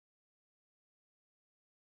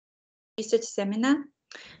Research Seminar.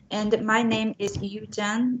 And my name is Yu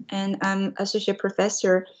Zhang, and I'm Associate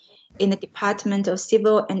Professor in the Department of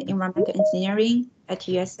Civil and Environmental Engineering at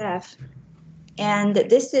USF. And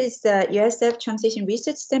this is the USF Transition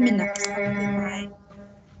Research Seminar.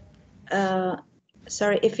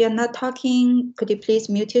 Sorry, if you're not talking, could you please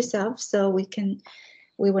mute yourself so we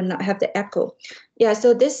will not have the echo. Yeah,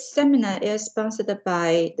 so this seminar is sponsored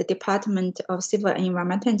by the Department of Civil and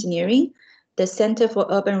Environmental Engineering, the Center for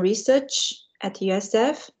Urban Research at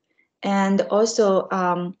USF, and also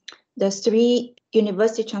the 3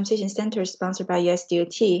 University Transition Centers sponsored by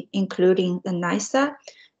USDOT, including the NISA,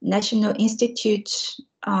 National Institute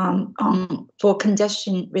for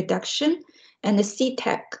Congestion Reduction, and the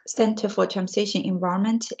CTEC, Center for Transition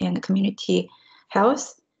Environment and Community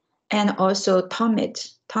Health, and also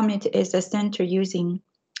TOMIT. TOMIT is a center using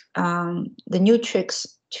the new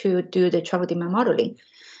tricks to do the travel demand modeling.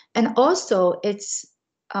 And also it's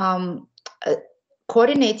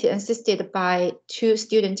coordinated and assisted by 2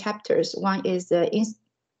 student chapters. One is the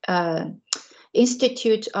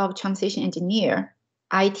Institute of Transition Engineer,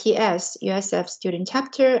 ITS, USF student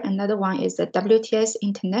chapter. Another one is the WTS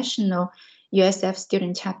International USF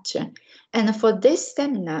student chapter. And for this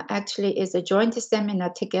seminar, actually is a joint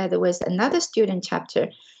seminar together with another student chapter,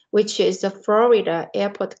 which is the Florida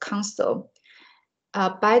Airport Council.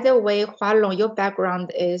 By the way, Hualong, your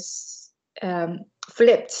background is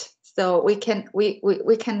flipped. So we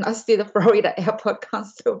cannot see the Florida Airport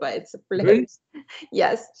Council, but it's flipped. Really?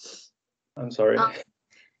 Yes. I'm sorry.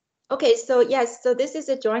 Okay, so yes, so this is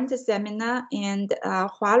a joint seminar, and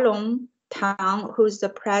Hualong Tang, who's the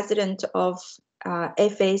president of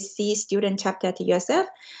FAC student chapter at USF,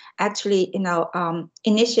 actually,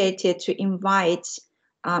 initiated to invite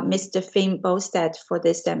Mr. Finn Bonset for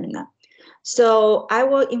this seminar. So I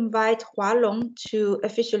will invite Hualong to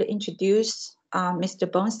officially introduce Mr.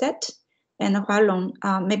 Bonset. And Hualong,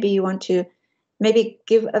 maybe you want to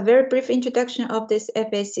give a very brief introduction of this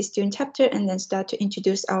FAC student chapter and then start to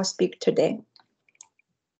introduce our speaker today.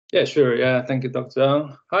 Yeah, sure. Yeah, thank you, Dr.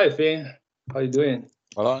 Zhang. Hi, Finn. How are you doing?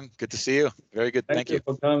 Well, good to see you. Very good. Thank you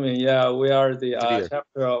for coming. Yeah, we are the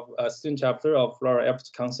student chapter of Florida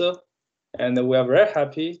Airport Council, and we are very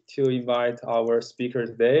happy to invite our speaker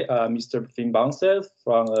today, Mr. Finn Bonset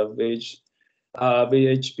from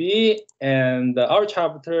VHB, and our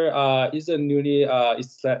chapter is a newly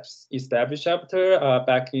established chapter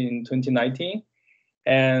back in 2019,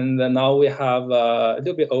 and now we have a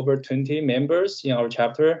little bit over 20 members in our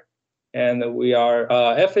chapter. And we are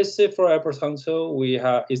FAC for Airport Council.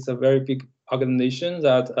 It's a very big organization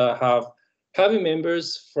that have heavy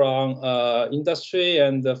members from industry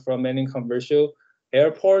and from many commercial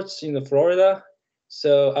airports in Florida.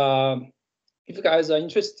 So if you guys are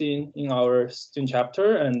interested in our student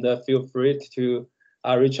chapter, and feel free to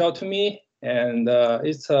reach out to me. And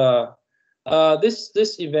it's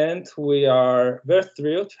this event, we are very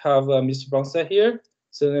thrilled to have Mr. Bonset here.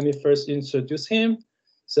 So let me first introduce him.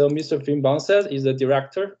 So Mr. Finn Bonset is the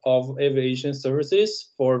Director of Aviation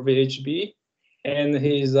Services for VHB, and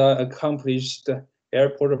he is an accomplished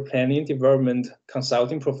airport planning development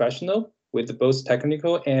consulting professional with both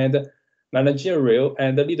technical and managerial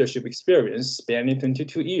and leadership experience spanning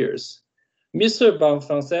 22 years. Mr.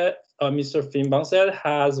 Finn Bonset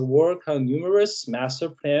has worked on numerous master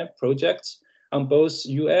plan projects on both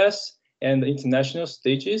US and international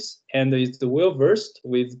stages, and is well-versed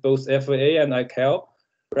with both FAA and ICAO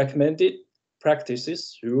recommended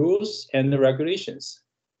practices, rules, and regulations.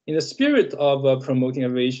 In the spirit of promoting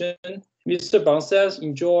aviation, Mr. Bonset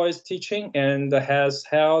enjoys teaching and has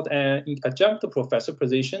held an adjunct professor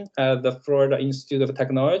position at the Florida Institute of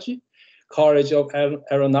Technology, College of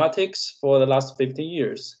Aeronautics for the last 15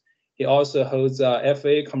 years. He also holds a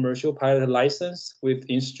FAA commercial pilot license with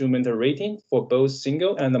instrument rating for both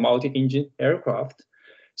single and multi-engine aircraft.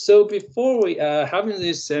 So before we having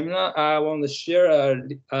this seminar, I want to share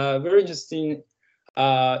a very interesting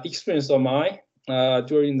experience of mine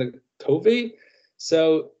during the COVID.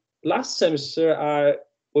 So last semester,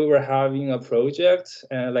 we were having a project,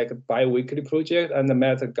 like a bi-weekly project, and I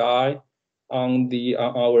met a guy on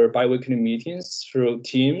our bi-weekly meetings through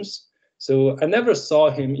Teams. So I never saw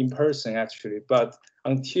him in person actually, but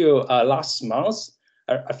until last month,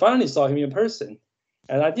 I finally saw him in person,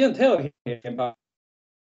 and I didn't tell him about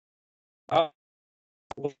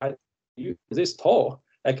this tall.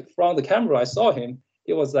 Like from the camera, I saw him.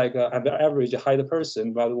 He was like an average height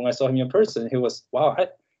person, but when I saw him in person, he was, wow, I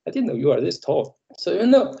didn't know you are this tall. So,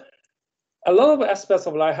 a lot of aspects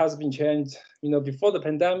of life has been changed. Before the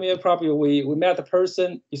pandemic, probably we met a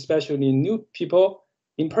person, especially new people,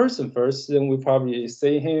 in person first, then we probably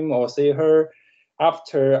see him or see her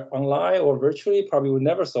after online or virtually, probably we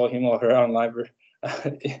never saw him or her online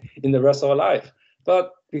in the rest of our life.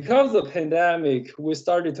 But because of the pandemic, we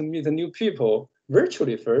started to meet new people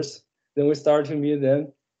virtually first, then we started to meet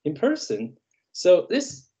them in person. So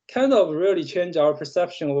this kind of really changed our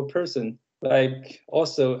perception of a person. Like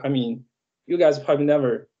also, I mean, you guys probably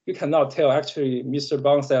you cannot tell actually Mr.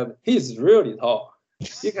 Bonset, he's really tall.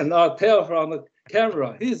 You cannot tell from the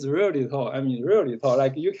camera, he's really tall. I mean, really tall.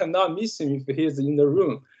 Like you cannot miss him if he's in the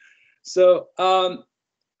room. So,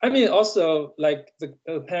 I mean, also like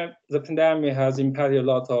the pandemic has impacted a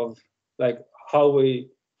lot of like how we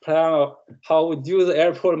plan, how we do the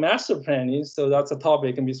airport master planning. So that's a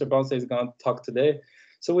topic Mr. Bonset is going to talk today.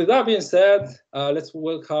 So with that being said, let's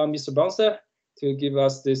welcome Mr. Bonset to give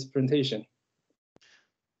us this presentation.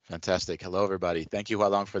 Fantastic. Hello, everybody. Thank you,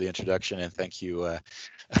 Hualong, for the introduction, and thank you,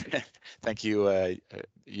 thank you,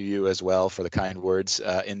 you as well for the kind words.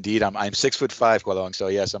 Indeed, I'm 6'5", Hualong, so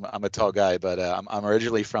yes, I'm a tall guy, but I'm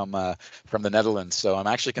originally from the Netherlands, so I'm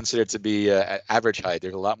actually considered to be average height.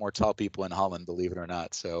 There's a lot more tall people in Holland, believe it or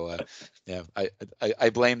not. So yeah, I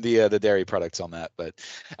blame the dairy products on that. But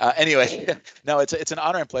anyway, no, it's an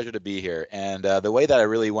honor and pleasure to be here. And the way that I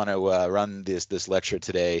really want to run this lecture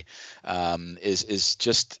today is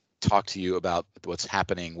just talk to you about what's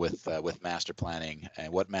happening with master planning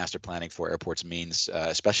and what master planning for airports means,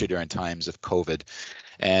 especially during times of COVID.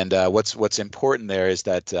 And what's important there is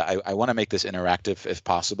that I want to make this interactive if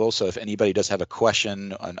possible. So if anybody does have a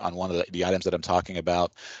question on one of the items that I'm talking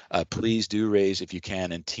about, please do raise, if you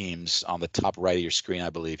can, in Teams on the top right of your screen.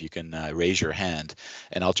 I believe you can raise your hand,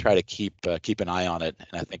 and I'll try to keep an eye on it.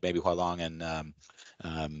 And I think maybe Hualong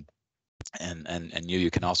and you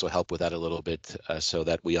can also help with that a little bit so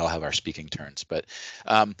that we all have our speaking turns. But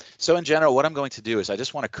so in general, what I'm going to do is I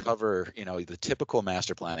just want to cover, the typical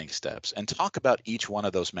master planning steps and talk about each one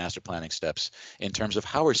of those master planning steps in terms of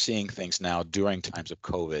how we're seeing things now during times of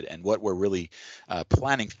COVID and what we're really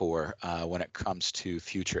planning for when it comes to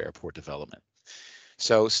future airport development.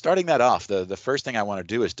 So starting that off, the first thing I want to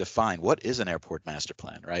do is define what is an airport master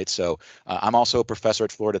plan, right? So I'm also a professor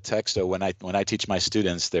at Florida Tech. So when I teach my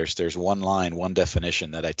students, there's one definition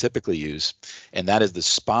that I typically use, and that is the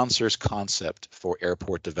sponsor's concept for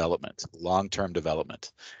airport development, long-term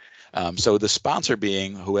development. So the sponsor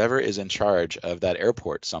being whoever is in charge of that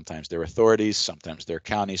airport. Sometimes they're authorities, sometimes they're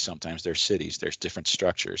counties, sometimes they're cities. There's different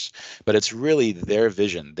structures, but it's really their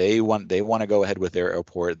vision. They want to go ahead with their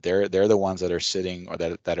airport. They're the ones that are sitting or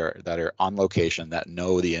that are on location, that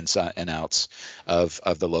know the ins and outs of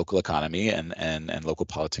the local economy and local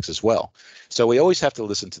politics as well. So we always have to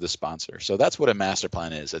listen to the sponsor. So that's what a master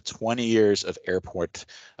plan is: 20 years of airport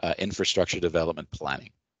infrastructure development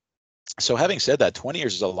planning. So having said that, 20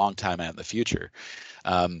 years is a long time out in the future.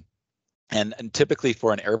 And typically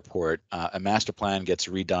for an airport, a master plan gets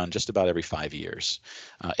redone just about every 5 years.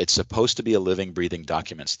 It's supposed to be a living, breathing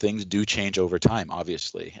document. Things do change over time,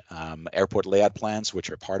 obviously. Airport layout plans, which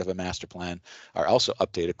are part of a master plan, are also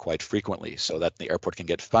updated quite frequently so that the airport can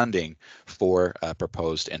get funding for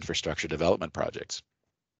proposed infrastructure development projects.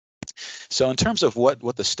 So in terms of what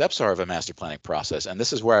the steps are of a master planning process, and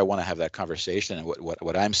this is where I want to have that conversation, and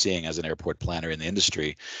what I'm seeing as an airport planner in the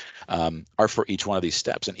industry are for each one of these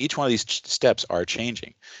steps. And each one of these steps are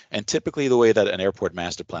changing. And typically the way that an airport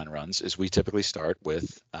master plan runs is we typically start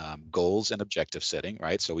with goals and objective setting,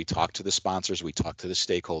 right? So we talk to the sponsors, we talk to the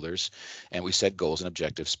stakeholders, and we set goals and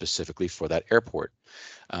objectives specifically for that airport.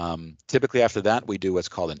 Typically after that, we do what's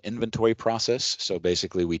called an inventory process. So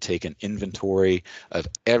basically we take an inventory of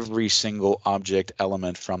every single object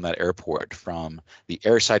element from that airport, from the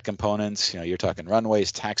airside components, you're talking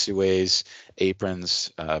runways, taxiways,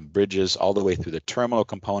 aprons, bridges, all the way through the terminal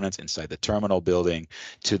components inside the terminal building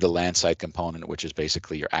to the landside component, which is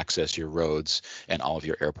basically your access, your roads, and all of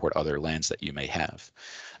your airport other lands that you may have.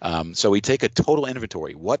 So we take a total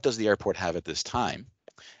inventory. What does the airport have at this time?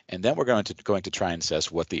 And then we're going to try and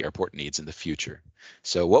assess what the airport needs in the future.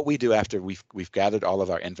 So what we do after we've gathered all of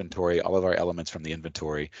our inventory, all of our elements from the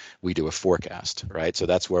inventory, we do a forecast, right? So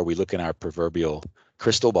that's where we look in our proverbial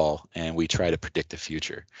crystal ball and we try to predict the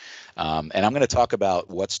future. And I'm going to talk about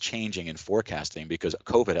what's changing in forecasting, because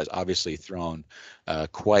COVID has obviously thrown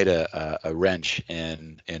quite a wrench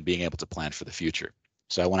in being able to plan for the future.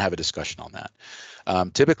 So I want to have a discussion on that.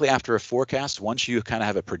 Typically after a forecast, once you kind of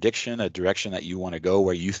have a prediction, a direction that you want to go,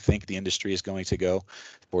 where you think the industry is going to go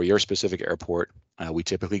for your specific airport, we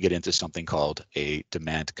typically get into something called a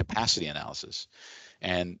demand capacity analysis.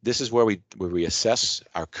 And this is where we assess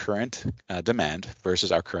our current demand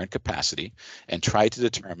versus our current capacity and try to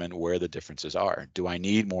determine where the differences are. Do I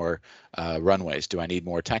need more runways? Do I need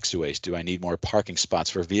more taxiways? Do I need more parking spots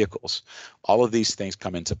for vehicles? All of these things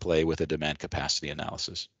come into play with a demand capacity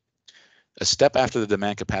analysis. A step after the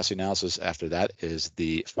demand capacity analysis after that is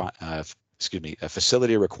the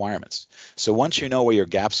facility requirements. So once you know where your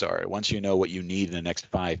gaps are, once you know what you need in the next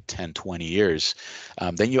 5, 10, 20 years,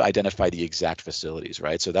 then you identify the exact facilities,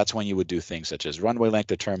 right? So that's when you would do things such as runway length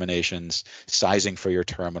determinations, sizing for your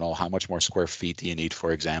terminal, how much more square feet do you need,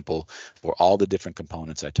 for example, for all the different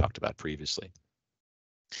components I talked about previously.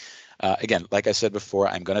 Again, like I said before,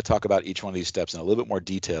 I'm going to talk about each one of these steps in a little bit more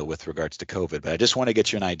detail with regards to COVID, but I just want to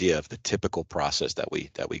get you an idea of the typical process that we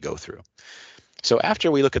go through. So after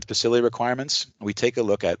we look at the facility requirements, we take a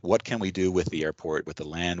look at what can we do with the airport, with the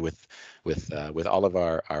land, with all of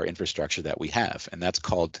our infrastructure that we have, and that's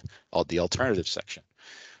called the alternatives section.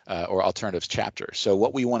 Or alternatives chapter. So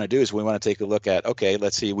what we want to do is we want to take a look at, okay,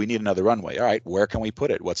 let's see, we need another runway. All right, where can we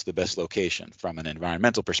put it? What's the best location from an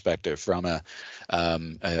environmental perspective, from a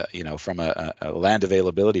land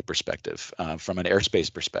availability perspective, from an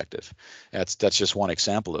airspace perspective? That's just one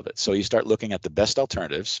example of it. So you start looking at the best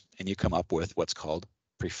alternatives and you come up with what's called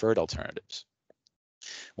preferred alternatives.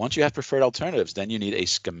 Once you have preferred alternatives, then you need a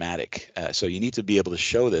schematic. So you need to be able to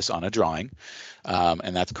show this on a drawing,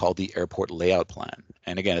 and that's called the airport layout plan.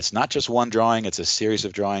 And again, it's not just one drawing, it's a series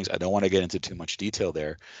of drawings. I don't want to get into too much detail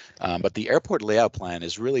there, but the airport layout plan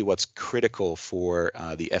is really what's critical for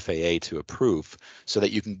the FAA to approve so that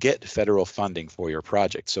you can get federal funding for your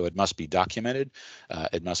project. So it must be documented,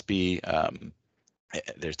 it must be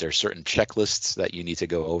there's certain checklists that you need to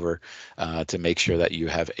go over to make sure that you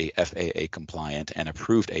have a FAA compliant and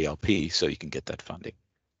approved ALP so you can get that funding.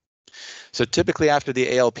 So typically after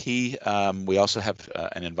the ALP, we also have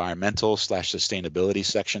an environmental/sustainability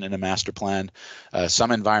section in a master plan.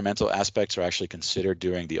 Some environmental aspects are actually considered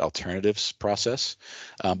during the alternatives process,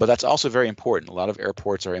 but that's also very important. A lot of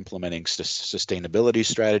airports are implementing sustainability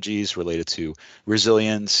strategies related to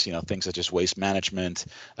resilience, things such as waste management,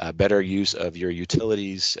 better use of your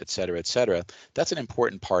utilities, et cetera, et cetera. That's an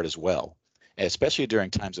important part as well, especially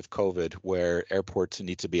during times of COVID where airports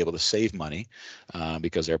need to be able to save money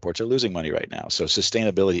because airports are losing money right now. So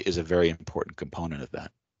sustainability is a very important component of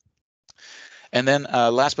that. And then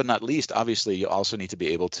last but not least, obviously, you also need to be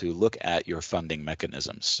able to look at your funding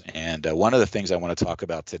mechanisms. And one of the things I want to talk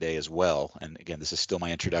about today as well, and again, this is still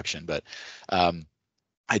my introduction, but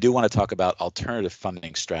I do want to talk about alternative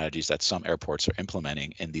funding strategies that some airports are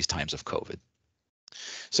implementing in these times of COVID.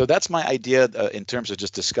 So that's my idea in terms of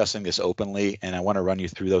just discussing this openly, and I want to run you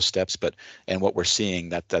through those steps. And what we're seeing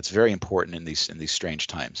that's very important in these strange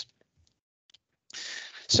times.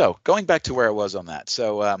 So going back to where I was on that.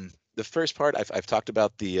 So the first part I've talked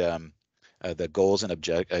about the goals and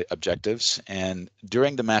objectives, and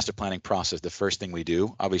during the master planning process, the first thing we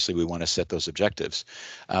do, obviously, we want to set those objectives.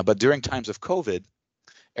 But during times of COVID,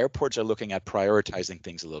 airports are looking at prioritizing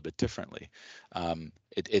things a little bit differently.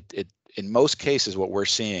 In most cases, what we're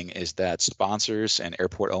seeing is that sponsors and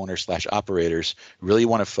airport owners/operators really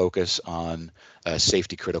want to focus on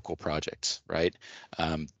safety critical projects, right?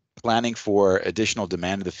 Planning for additional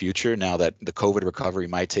demand in the future, now that the COVID recovery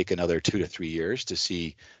might take another 2 to 3 years to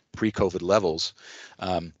see pre-COVID levels,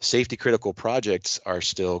 safety critical projects are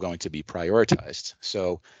still going to be prioritized.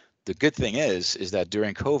 So the good thing is that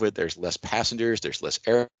during COVID, there's less passengers, there's less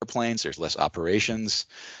airplanes, there's less operations.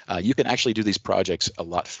 You can actually do these projects a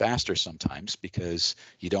lot faster sometimes because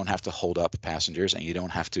you don't have to hold up passengers and you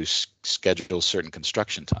don't have to schedule certain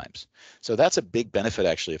construction times. So that's a big benefit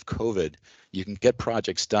actually of COVID. You can get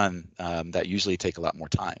projects done that usually take a lot more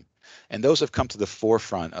time. And those have come to the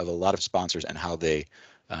forefront of a lot of sponsors and how they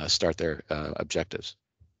start their objectives.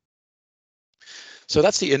 So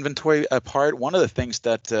that's the inventory part. One of the things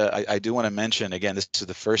that I do want to mention, again, this is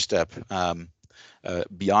the first step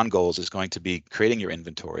beyond goals, is going to be creating your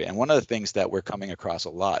inventory. And one of the things that we're coming across a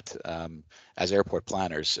lot as airport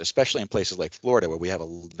planners, especially in places like Florida, where we have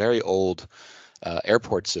a very old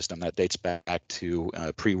airport system that dates back to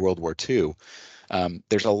pre-World War II,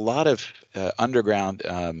 there's a lot of underground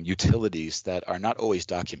utilities that are not always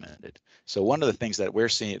documented. So one of the things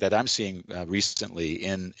that I'm seeing recently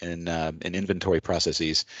in inventory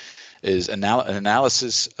processes is an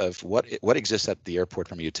analysis of what exists at the airport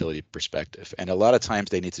from a utility perspective. And a lot of times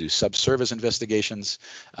they need to do subsurface investigations,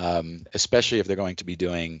 especially if they're going to be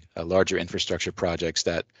doing larger infrastructure projects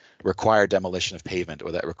that require demolition of pavement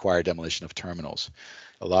or that require demolition of terminals.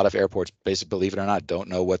 A lot of airports, basically, believe it or not, don't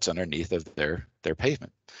know what's underneath of their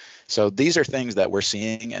pavement. So these are things that we're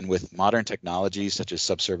seeing, and with modern technologies such as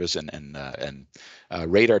subsurface and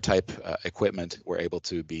radar type equipment, we're able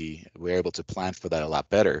to plan for that a lot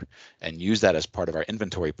better and use that as part of our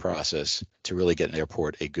inventory process to really get an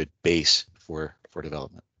airport a good base for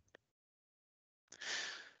development.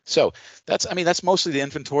 So that's mostly the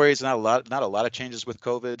inventory. It's not a lot of changes with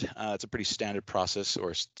COVID. It's a pretty standard process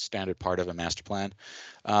or standard part of a master plan.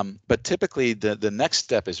 But typically the next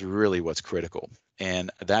step is really what's critical,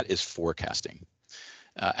 and that is forecasting.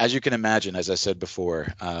 As you can imagine, as I said before,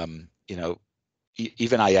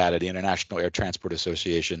 even IATA, the International Air Transport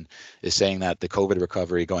Association, is saying that the COVID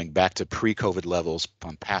recovery going back to pre-COVID levels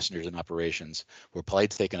on passengers and operations will probably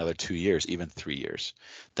take another 2 years, even 3 years.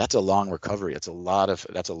 That's a long recovery. That's a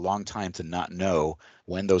long time to not know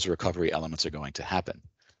when those recovery elements are going to happen.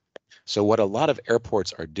 So what a lot of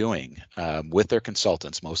airports are doing with their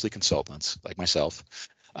consultants, mostly consultants like myself,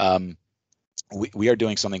 we are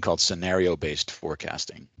doing something called scenario-based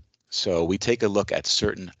forecasting. So we take a look at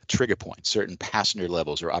certain trigger points, certain passenger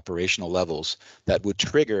levels or operational levels that would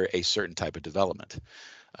trigger a certain type of development.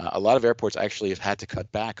 A lot of airports actually have had to cut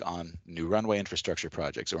back on new runway infrastructure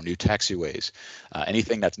projects or new taxiways.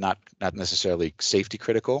 Anything that's not necessarily safety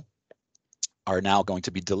critical are now going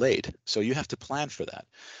to be delayed. So you have to plan for that.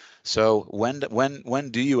 So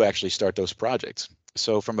when do you actually start those projects?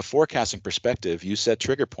 So from a forecasting perspective, you set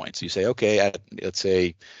trigger points. You say, okay, let's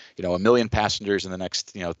say, 1 million passengers in the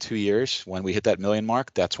next, 2 years. When we hit that million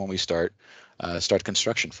mark, that's when we start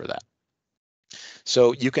construction for that.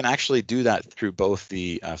 So you can actually do that through both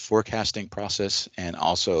the forecasting process and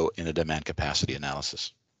also in a demand capacity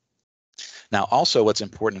analysis. Now, also what's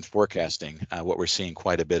important in forecasting, what we're seeing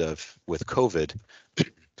quite a bit of with COVID,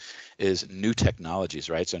 is new technologies,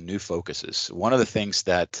 right? So new focuses. One of the things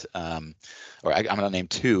that, I'm going to name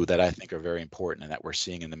two that I think are very important and that we're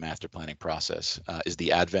seeing in the master planning process is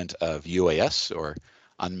the advent of UAS, or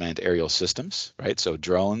unmanned aerial systems, right? So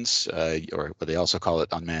drones, or what they also call it,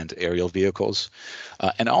 unmanned aerial vehicles,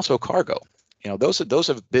 and also cargo. Those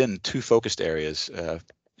have been two focused areas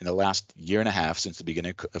in the last year and a half since the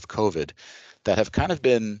beginning of COVID that have kind of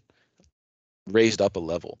been raised up a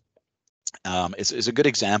level. It's a good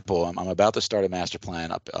example. I'm about to start a master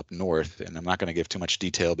plan up north, and I'm not going to give too much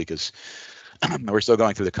detail because we're still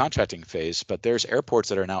going through the contracting phase, but there's airports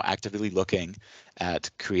that are now actively looking at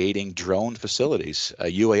creating drone facilities,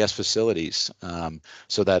 UAS facilities,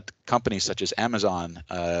 so that companies such as Amazon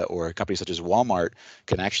or companies such as Walmart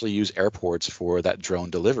can actually use airports for that drone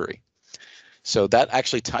delivery. So that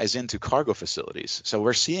actually ties into cargo facilities. So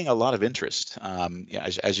we're seeing a lot of interest.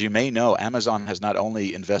 As you may know, Amazon has not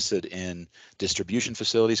only invested in distribution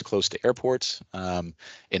facilities close to airports.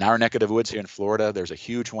 In our neck of the woods here in Florida, there's a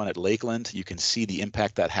huge one at Lakeland. You can see the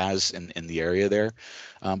impact that has in the area there.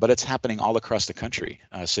 But it's happening all across the country.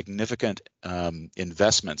 Significant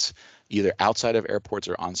investments, either outside of airports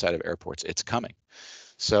or onside of airports. It's coming.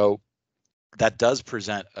 So that does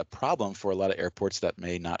present a problem for a lot of airports that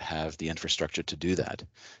may not have the infrastructure to do that.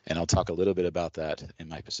 And I'll talk a little bit about that in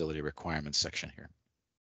my facility requirements section here.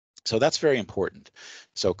 So that's very important.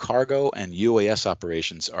 So cargo and UAS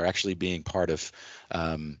operations are actually being part of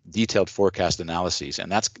detailed forecast analyses.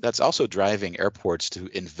 And that's also driving airports to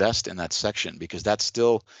invest in that section, because that's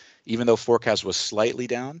still, even though forecast was slightly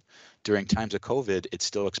down during times of COVID, it's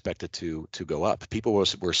still expected to go up. People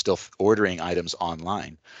were still ordering items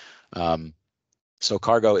online. So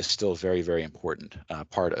cargo is still very, very important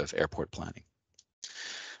part of airport planning.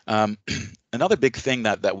 Another big thing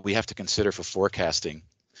that we have to consider for forecasting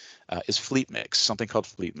is fleet mix, something called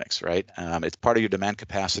fleet mix, right? It's part of your demand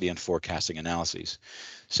capacity and forecasting analyses.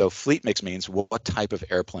 So fleet mix means what type of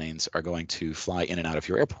airplanes are going to fly in and out of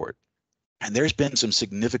your airport. And there's been some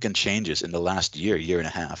significant changes in the last year and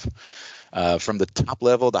a half. From the top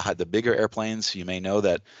level, the bigger airplanes, you may know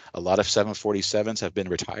that a lot of 747s have been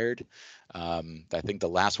retired. I think the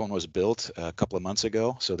last one was built a couple of months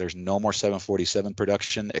ago, so there's no more 747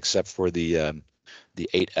 production except for the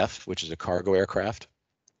 8F, which is a cargo aircraft.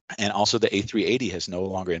 And also the A380 is no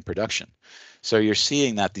longer in production. So you're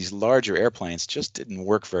seeing that these larger airplanes just didn't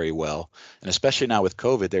work very well. And especially now with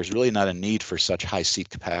COVID, there's really not a need for such high seat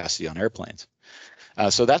capacity on airplanes.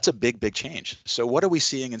 So that's a big, big change. So what are we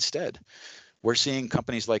seeing instead? We're seeing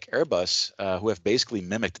companies like Airbus who have basically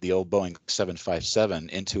mimicked the old Boeing 757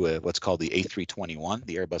 into what's called the A321,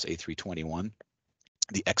 the Airbus A321,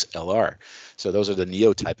 the XLR. So those are the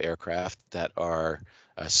Neo type aircraft that are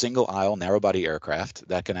single aisle narrow body aircraft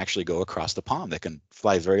that can actually go across the pond, that can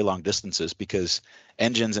fly very long distances because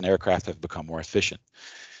engines and aircraft have become more efficient.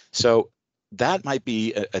 So that might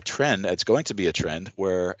be a trend. It's going to be a trend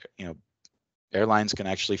where Airlines can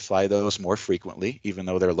actually fly those more frequently, even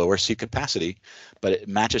though they're lower seat capacity, but it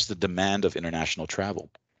matches the demand of international travel.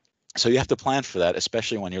 So you have to plan for that,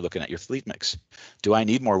 especially when you're looking at your fleet mix. Do I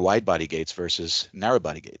need more wide body gates versus narrow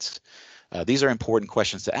body gates? These are important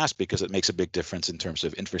questions to ask because it makes a big difference in terms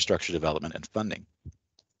of infrastructure development and funding.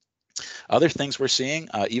 Other things we're seeing,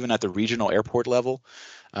 even at the regional airport level,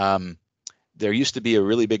 there used to be a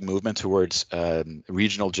really big movement towards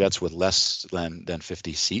regional jets with less than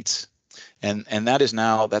 50 seats. And that is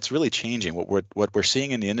now, that's really changing. What we're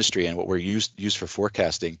seeing in the industry and what we're used for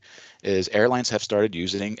forecasting is airlines have started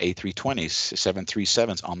using A320s,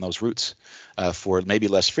 737s on those routes for maybe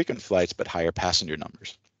less frequent flights, but higher passenger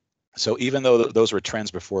numbers. So even though those were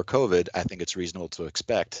trends before COVID, I think it's reasonable to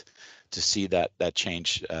expect to see that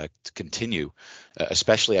change to continue,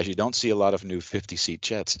 especially as you don't see a lot of new 50-seat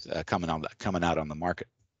jets coming out on the market.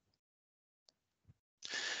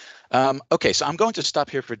 Okay, so I'm going to stop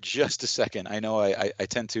here for just a second. I know I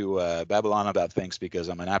tend to babble on about things because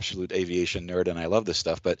I'm an absolute aviation nerd and I love this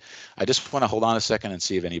stuff, but I just want to hold on a second and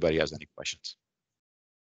see if anybody has any questions.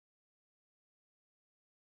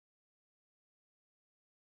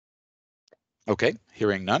 Okay,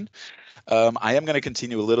 hearing none. I am going to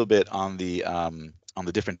continue a little bit on the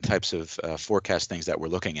different types of forecast things that we're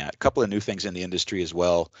looking at. A couple of new things in the industry as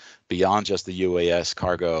well, beyond just the UAS,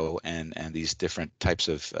 cargo, and these different types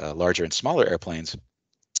of larger and smaller airplanes.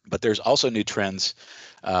 But there's also new trends.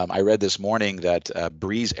 I read this morning that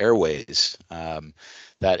Breeze Airways,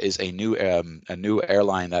 that is a new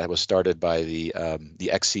airline that was started by the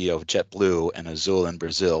ex-CEO of JetBlue and Azul in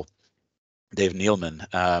Brazil, Dave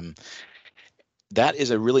Neeleman. That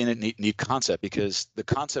is a really neat concept because the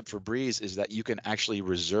concept for Breeze is that you can actually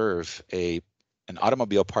reserve an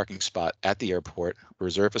automobile parking spot at the airport,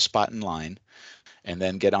 reserve a spot in line, and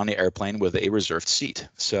then get on the airplane with a reserved seat.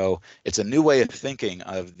 So it's a new way of thinking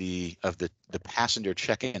of the passenger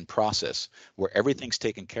check-in process where everything's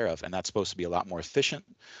taken care of, and that's supposed to be a lot more efficient.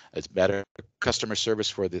 It's better customer service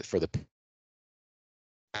for the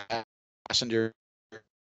passenger.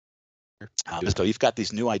 So you've got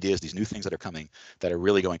these new ideas, these new things that are coming that are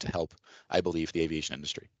really going to help, I believe, the aviation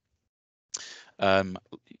industry.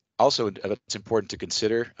 Also, it's important to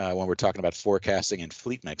consider when we're talking about forecasting and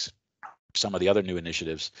fleet mix, some of the other new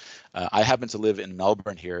initiatives. I happen to live in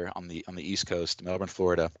Melbourne here on the East Coast, Melbourne,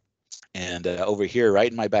 Florida. And over here,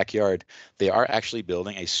 right in my backyard, they are actually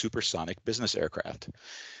building a supersonic business aircraft.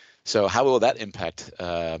 So how will that impact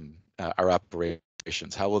our operations?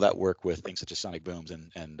 How will that work with things such as sonic booms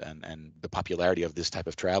and the popularity of this type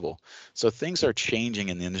of travel? So things are changing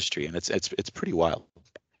in the industry, and it's pretty wild.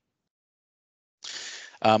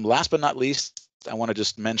 Last but not least, I want to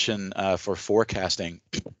just mention for forecasting.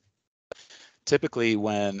 Typically,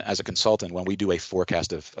 as a consultant, when we do a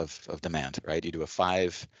forecast of demand, right? You do a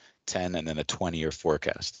 5, 10, and then a 20-year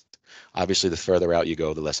forecast. Obviously, the further out you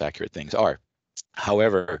go, the less accurate things are.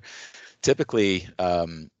 However, typically,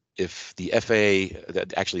 if the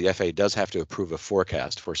FAA does have to approve a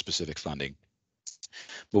forecast for specific funding,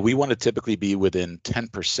 but we want to typically be within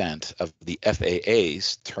 10% of the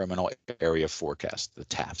FAA's terminal area forecast, the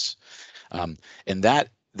TAFs, and that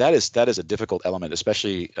is a difficult element,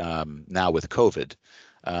 especially now with COVID.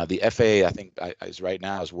 The FAA, I think, is right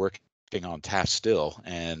now working on TAFs still,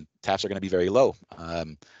 and TAFs are going to be very low,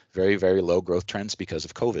 very, very low growth trends because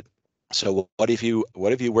of COVID. So what if you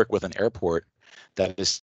work with an airport that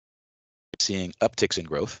is seeing upticks in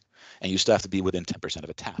growth, and you still have to be within 10% of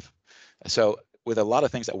a TAF? So with a lot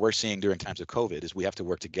of things that we're seeing during times of COVID is we have to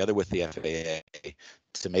work together with the FAA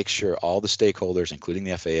to make sure all the stakeholders, including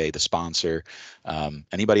the FAA, the sponsor,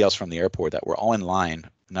 anybody else from the airport, that we're all in line,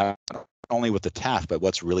 not only with the TAF, but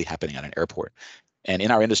what's really happening at an airport. And in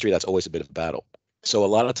our industry, that's always a bit of a battle. So a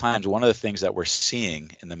lot of times, one of the things that we're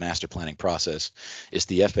seeing in the master planning process is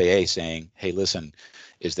the FAA saying, hey, listen,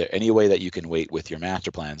 is there any way that you can wait with your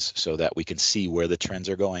master plans so that we can see where the trends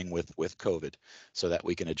are going with COVID so that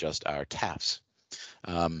we can adjust our TAFs?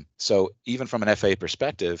 So even from an FAA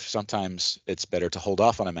perspective, sometimes it's better to hold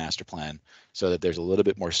off on a master plan so that there's a little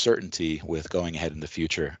bit more certainty with going ahead in the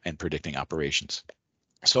future and predicting operations.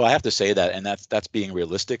 So I have to say that, and that's being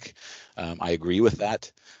realistic. I agree with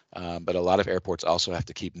that, but a lot of airports also have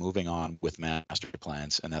to keep moving on with master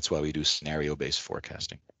plans, and that's why we do scenario-based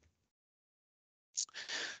forecasting.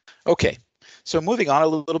 Okay, so moving on a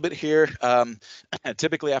little bit here.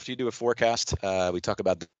 Typically, after you do a forecast, we talk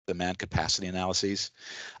about the demand capacity analyses.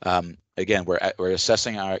 Again, we're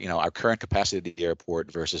assessing our current capacity at the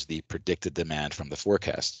airport versus the predicted demand from the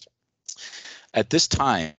forecast. At this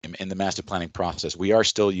time in the master planning process, we are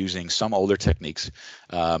still using some older techniques,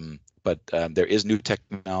 but there is new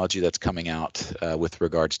technology that's coming out with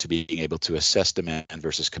regards to being able to assess demand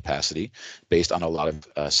versus capacity based on a lot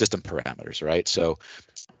of system parameters, right? So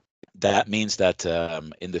that means that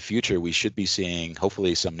in the future, we should be seeing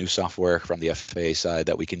hopefully some new software from the FAA side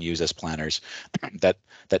that we can use as planners that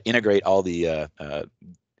integrate all the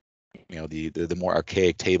the more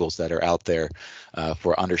archaic tables that are out there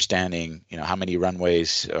for understanding, how many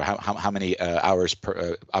runways or how many hours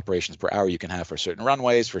per operations per hour you can have for certain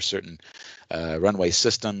runways, for certain runway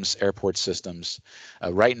systems, airport systems.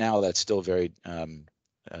 Right now, that's still very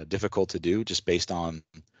difficult to do just based on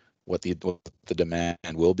what the demand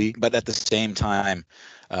will be. But at the same time,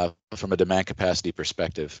 from a demand capacity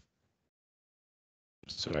perspective,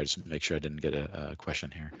 so I just make sure I didn't get a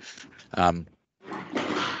question here.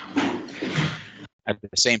 At the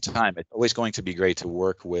same time, it's always going to be great to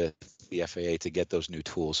work with the FAA to get those new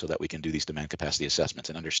tools so that we can do these demand capacity assessments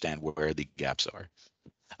and understand where the gaps are.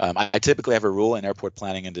 I typically have a rule in airport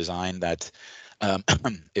planning and design that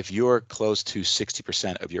if you're close to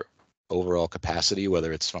 60% of your overall capacity,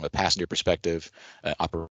 whether it's from a passenger perspective,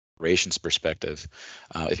 operations perspective,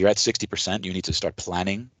 if you're at 60%, you need to start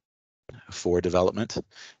planning for development,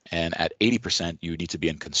 and at 80%, you need to be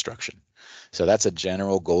in construction. So that's a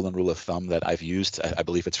general golden rule of thumb that I've used. I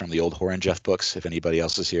believe it's from the old Horan-Jeff books. If anybody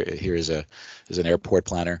else is here is an airport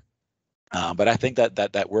planner. But I think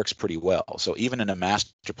that works pretty well. So even in a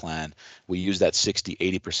master plan, we use that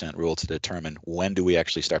 60-80% rule to determine when do we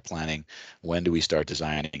actually start planning, when do we start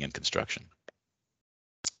designing and construction.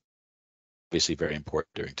 Obviously very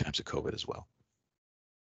important during times of COVID as well.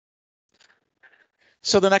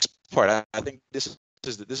 So the next part, I think this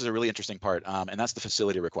is a really interesting part, and that's the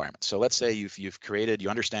facility requirements. So let's say you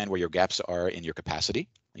understand where your gaps are in your capacity.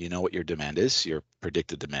 You know what your demand is, your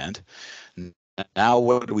predicted demand. Now,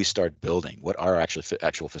 what do we start building? What are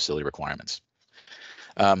actual facility requirements?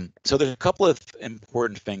 So there's a couple of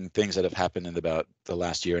important things that have happened in about the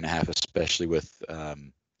last year and a half, especially with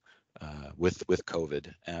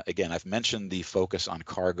COVID. Again, I've mentioned the focus on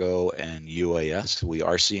cargo and UAS. We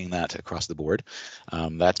are seeing that across the board.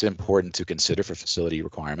 That's important to consider for facility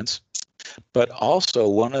requirements. But also,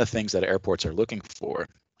 one of the things that airports are looking for,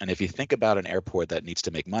 and if you think about an airport that needs to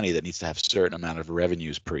make money, that needs to have a certain amount of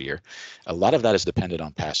revenues per year, a lot of that is dependent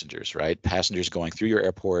on passengers, right? Passengers going through your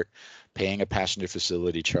airport, paying a passenger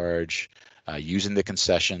facility charge, using the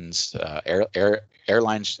concessions,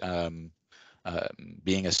 airlines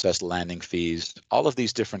being assessed landing fees, all of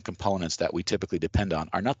these different components that we typically depend on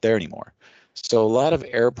are not there anymore. So a lot of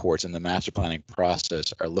airports in the master planning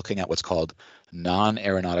process are looking at what's called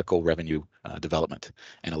non-aeronautical revenue development.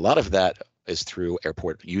 And a lot of that is through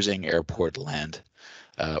using airport land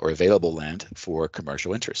or available land for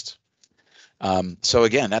commercial interests. So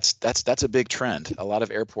again, that's a big trend. A lot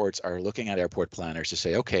of airports are looking at airport planners to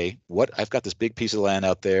say, okay, I've got this big piece of land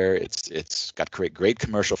out there. It's got great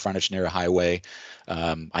commercial frontage near a highway.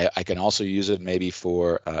 I can also use it maybe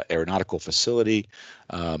for aeronautical facility.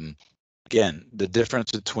 Again, the difference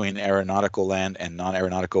between aeronautical land and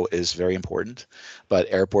non-aeronautical is very important, but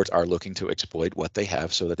airports are looking to exploit what they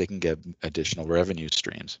have so that they can get additional revenue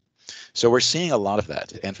streams. So we're seeing a lot of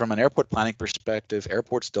that. And from an airport planning perspective,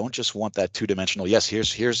 airports don't just want that two-dimensional, yes,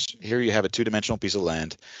 here you have a two-dimensional piece of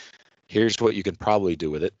land. Here's what you can probably do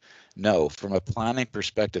with it. No, from a planning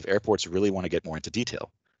perspective, airports really want to get more into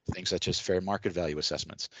detail. Things such as fair market value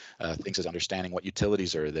assessments, things as understanding what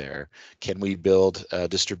utilities are there. Can we build a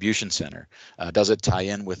distribution center? Does it tie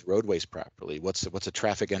in with roadways properly? What's a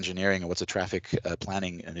traffic engineering and what's a traffic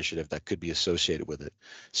planning initiative that could be associated with it?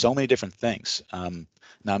 So many different things.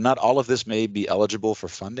 Now, not all of this may be eligible for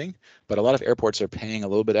funding, but a lot of airports are paying a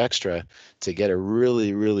little bit extra to get a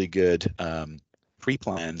really, really good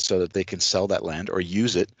pre-plan so that they can sell that land or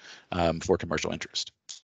use it for commercial interest.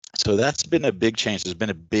 So that's been a big change. There's been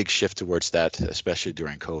a big shift towards that, especially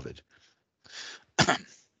during COVID.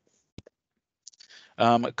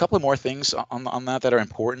 A couple of more things on that are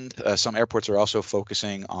important. Some airports are also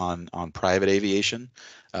focusing on private aviation,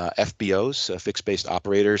 FBOs, fixed-based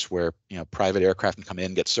operators, where private aircraft can come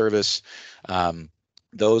in, get service.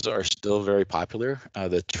 Those are still very popular.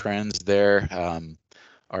 The trends there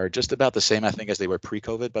are just about the same, I think, as they were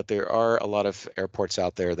pre-COVID, but there are a lot of airports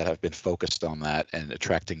out there that have been focused on that and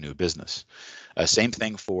attracting new business. Same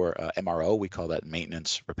thing for MRO. We call that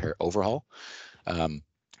maintenance, repair, overhaul. A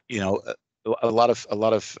lot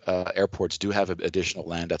of airports do have additional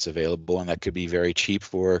land that's available, and that could be very cheap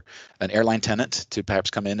for an airline tenant to perhaps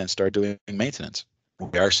come in and start doing maintenance.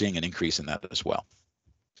 We are seeing an increase in that as well.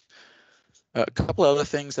 A couple of other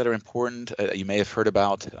things that are important you may have heard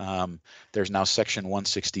about. There's now Section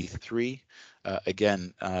 163.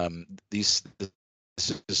 Again,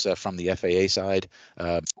 this is from the FAA side,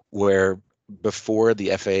 where before the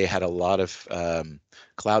FAA had a lot of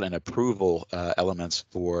cloud and approval elements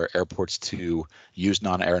for airports to use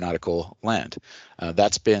non-aeronautical land.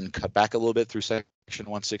 That's been cut back a little bit through Section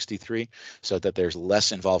 163, so that there's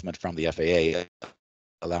less involvement from the FAA,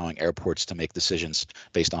 allowing airports to make decisions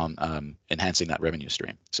based on enhancing that revenue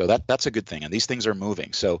stream. So that's a good thing, and these things are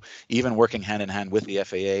moving. So even working hand in hand with the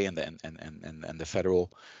FAA and the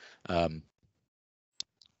federal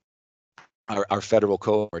our federal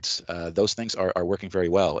cohorts, those things are working very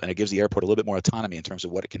well, and it gives the airport a little bit more autonomy in terms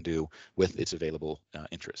of what it can do with its available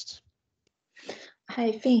interests.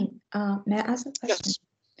 Hi, Finn. May I ask a question? Yes,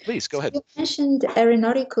 please go ahead. You mentioned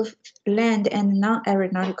aeronautical land and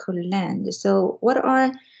non-aeronautical land. So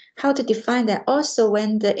how to define that? Also,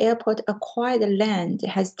 when the airport acquired the land,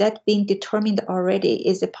 has that been determined already?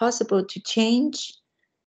 Is it possible to change?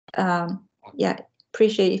 Yeah,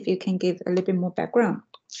 appreciate if you can give a little bit more background.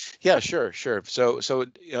 Yeah, sure. So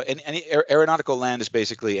you know, any aeronautical land is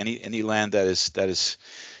basically any land that is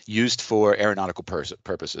used for aeronautical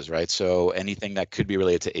purposes, right? So anything that could be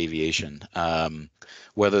related to aviation,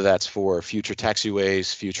 whether that's for future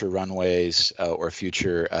taxiways, future runways, or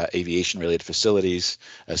future aviation-related facilities,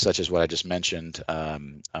 such as what I just mentioned,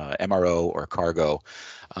 MRO or cargo,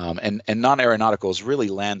 and non-aeronautical is really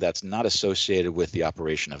land that's not associated with the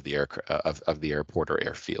operation of the airport or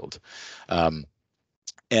airfield.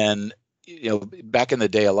 And you know, back in the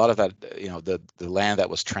day, a lot of that, you know, the land that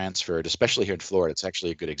was transferred, especially here in Florida, it's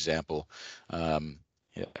actually a good example.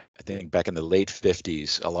 Yeah, I think back in the late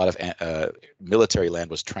 50s, a lot of military land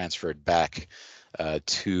was transferred back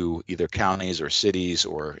to either counties or cities,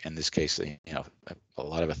 or in this case, you know, a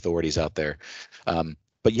lot of authorities out there.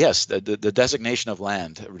 But yes, the designation of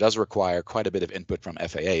land does require quite a bit of input from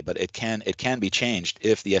FAA, but it can be changed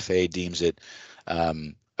if the FAA deems it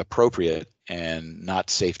appropriate and not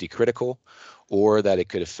safety critical, or that it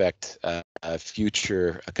could affect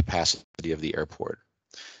future capacity of the airport.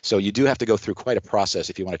 So you do have to go through quite a process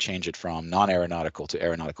if you want to change it from non-aeronautical to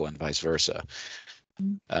aeronautical and vice versa.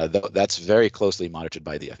 That's very closely monitored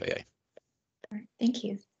by the FAA. Thank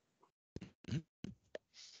you.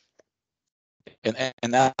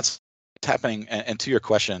 And that's happening. And to your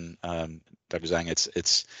question, Dr.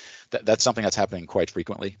 Zhang, that's something that's happening quite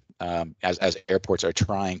frequently as airports are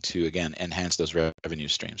trying to, again, enhance those revenue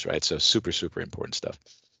streams, right? So super important stuff.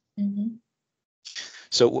 Mm-hmm.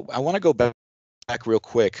 So I want to go back real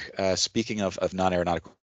quick. Speaking of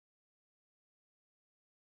non-aeronautical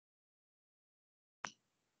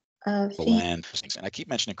land, and I keep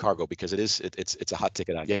mentioning cargo because it's a hot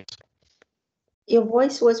ticket item. Yes. Your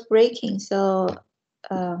voice was breaking, so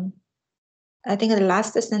I think the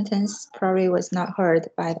last sentence probably was not heard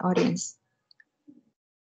by the audience.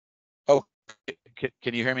 Oh,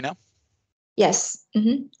 can you hear me now? Yes.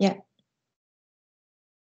 Mm-hmm. Yeah.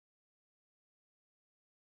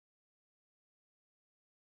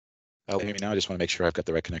 Oh, hear me now? I just want to make sure I've got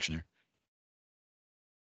the right connection here.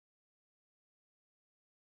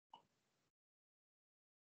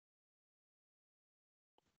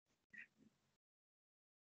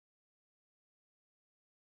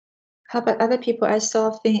 How about other people? I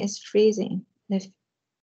saw Finn is freezing. Yeah.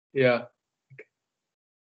 Yeah,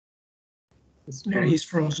 he's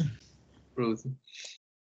frozen. Frozen.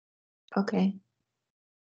 Okay.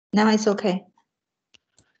 Now it's okay.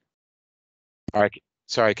 All right.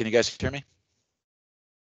 Sorry, can you guys hear me?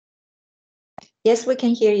 Yes, we can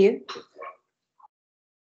hear you.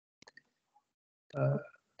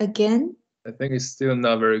 Again? I think it's still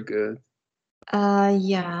not very good.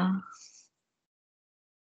 Yeah.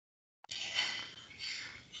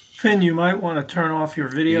 Finn, you might want to turn off your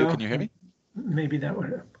video. Can you hear me? Maybe that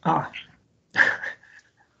would.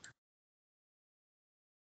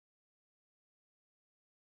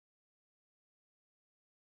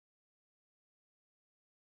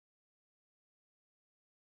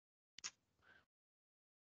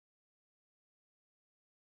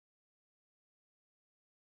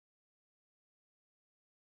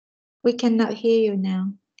 We cannot hear you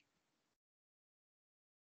now.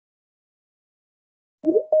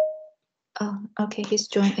 Oh, okay, he's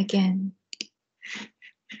joined again.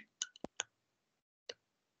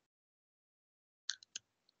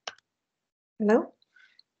 Hello?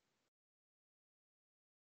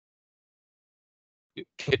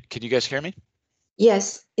 Can you guys hear me?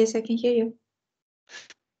 Yes, yes, I can hear you.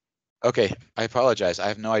 Okay, I apologize. I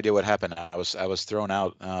have no idea what happened. I was thrown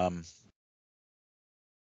out.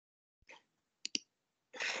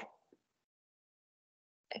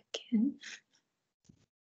 Again.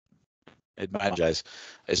 I apologize.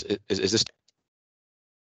 Is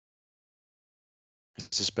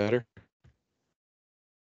this better?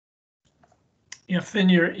 Yeah, Finn,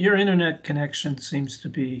 your internet connection seems to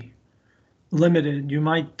be limited. You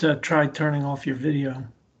might try turning off your video.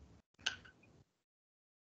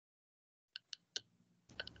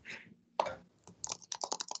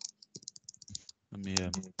 Let me.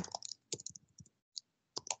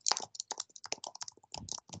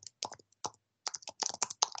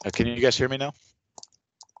 Can you guys hear me now?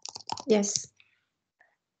 Yes.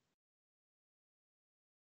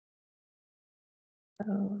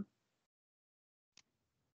 Oh.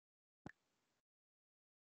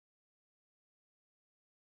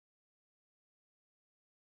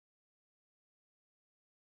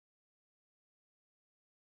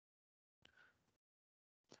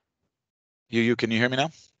 Can you hear me now?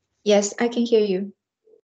 Yes, I can hear you.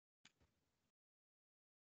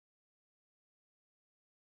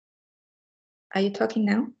 Are you talking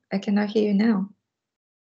now? I cannot hear you now.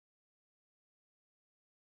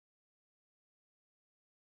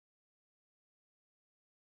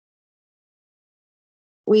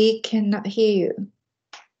 We cannot hear you.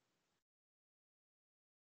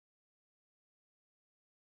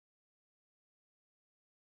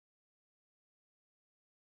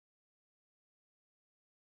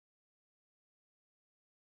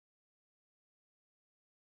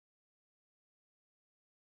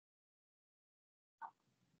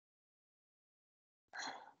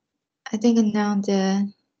 I think now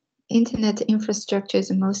the internet infrastructure is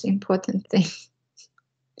the most important thing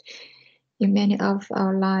in many of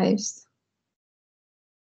our lives.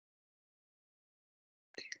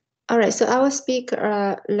 All right, so our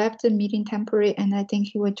speaker left the meeting temporarily, and I think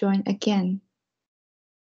he will join again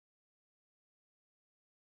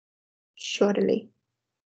shortly.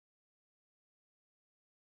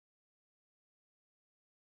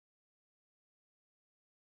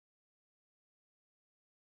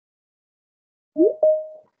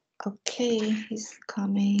 Okay, he's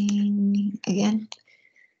coming again.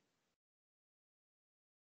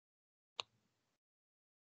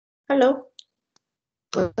 Hello,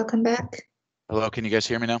 welcome back. Hello, can you guys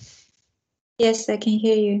hear me now? Yes, I can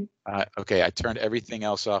hear you. Okay, I turned everything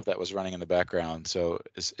else off that was running in the background. So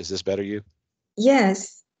is this better, you?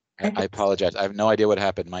 Yes. I apologize. I have no idea what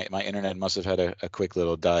happened. My internet must have had a quick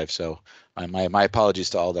little dive. So my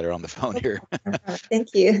apologies to all that are on the phone here.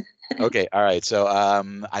 Thank you. Okay, all right. So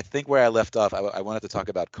I think where I left off, I wanted to talk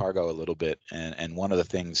about cargo a little bit, and one of the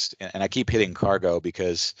things, and I keep hitting cargo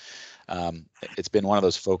because it's been one of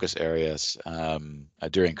those focus areas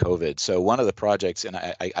during COVID. So one of the projects, and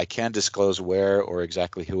I can't disclose where or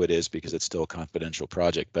exactly who it is because it's still a confidential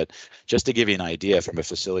project, but just to give you an idea from a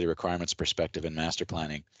facility requirements perspective in master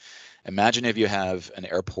planning, imagine if you have an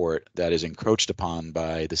airport that is encroached upon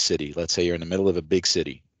by the city. Let's say you're in the middle of a big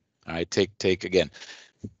city. All right, take again,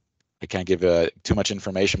 I can't give too much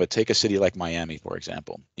information, but take a city like Miami, for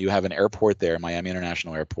example. You have an airport there, Miami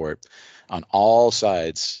International Airport. On all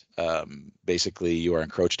sides, basically, you are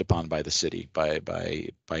encroached upon by the city, by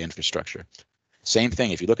infrastructure. Same thing,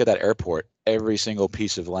 if you look at that airport, every single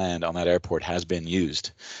piece of land on that airport has been used.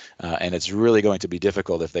 And it's really going to be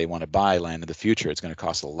difficult if they want to buy land in the future. It's going to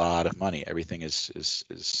cost a lot of money. Everything is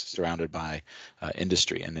surrounded by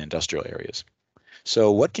industry and the industrial areas.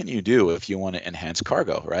 So what can you do if you want to enhance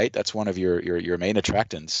cargo, right? That's one of your main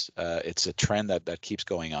attractants. It's a trend that keeps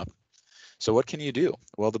going up. So what can you do?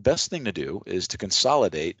 Well, the best thing to do is to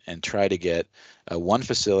consolidate and try to get one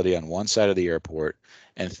facility on one side of the airport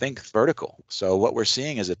and think vertical. So what we're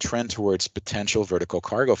seeing is a trend towards potential vertical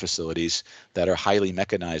cargo facilities that are highly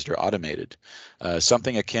mechanized or automated.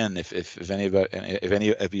 Something akin, if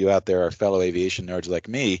any of you out there are fellow aviation nerds like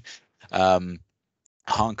me,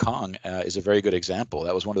 Hong Kong is a very good example.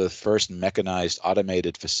 That was one of the first mechanized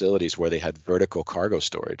automated facilities where they had vertical cargo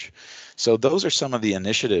storage. So those are some of the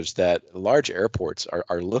initiatives that large airports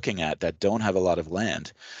are looking at that don't have a lot of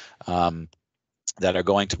land, that are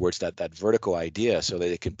going towards that vertical idea so that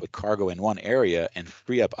they can put cargo in one area and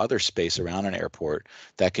free up other space around an airport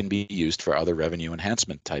that can be used for other revenue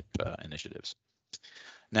enhancement type initiatives.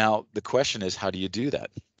 Now, the question is, how do you do that?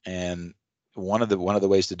 And one of the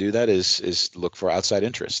ways to do that is look for outside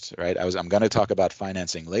interest, right? I'm going to talk about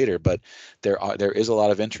financing later, but there is a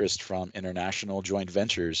lot of interest from international joint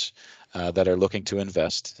ventures that are looking to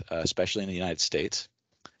invest, especially in the United States,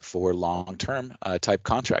 for long-term type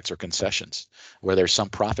contracts or concessions where there's some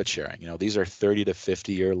profit sharing. You know, these are 30 to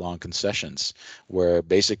 50 year long concessions where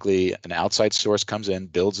basically an outside source comes in,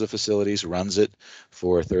 builds the facilities, runs it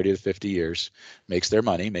for 30 to 50 years, makes their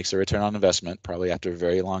money, makes a return on investment, probably after a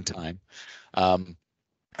very long time. And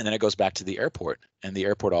then it goes back to the airport, and the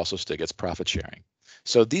airport also still gets profit sharing.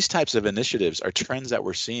 So these types of initiatives are trends that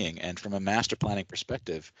we're seeing, and from a master planning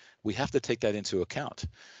perspective, we have to take that into account.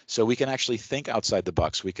 So we can actually think outside the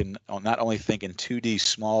box. We can not only think in 2D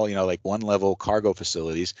small, like one level cargo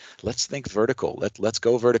facilities. Let's think vertical. Let's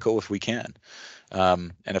go vertical if we can.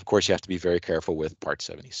 And of course, you have to be very careful with Part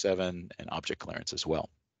 77 and object clearance as well.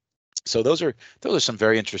 So those are some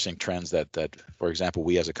very interesting trends that, for example,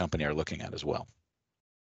 we as a company are looking at as well.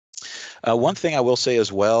 One thing I will say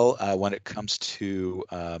as well, when it comes to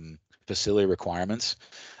facility requirements,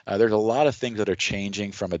 there's a lot of things that are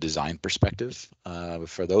changing from a design perspective.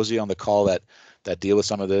 For those of you on the call that deal with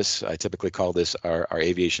some of this, I typically call this our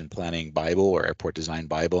aviation planning Bible or airport design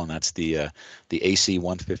Bible, and that's the AC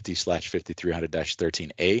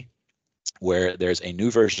 150/5300-13A. Where there's a new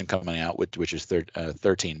version coming out, which is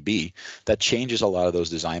 13B, that changes a lot of those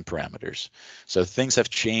design parameters. So things have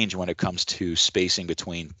changed when it comes to spacing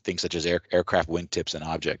between things such as aircraft wingtips and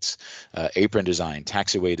objects, apron design,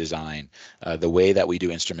 taxiway design, the way that we do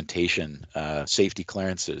instrumentation, safety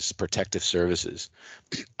clearances, protective services.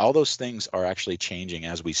 All those things are actually changing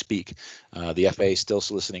as we speak. The FAA is still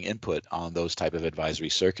soliciting input on those type of advisory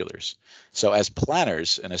circulars. So as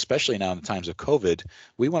planners, and especially now in the times of COVID,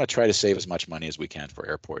 we want to try to save as much money as we can for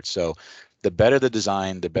airports. So the better the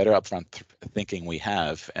design, the better upfront thinking we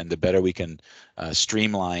have, and the better we can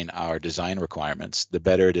streamline our design requirements, the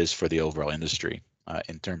better it is for the overall industry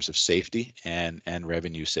in terms of safety and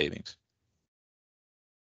revenue savings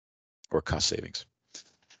or cost savings.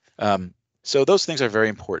 So those things are very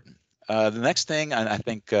important. The next thing, and I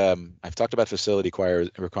think I've talked about facility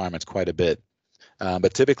requirements quite a bit,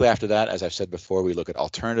 but typically after that, as I've said before, we look at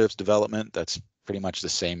alternatives development. That's pretty much the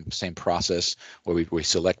same process where we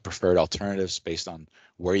select preferred alternatives based on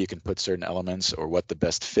where you can put certain elements or what the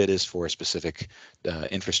best fit is for a specific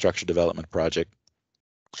infrastructure development project.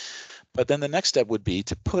 But then the next step would be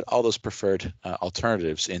to put all those preferred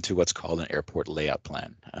alternatives into what's called an airport layout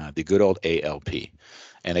plan, the good old ALP.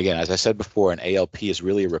 And again, as I said before, an ALP is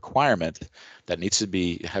really a requirement that needs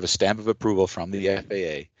to have a stamp of approval from the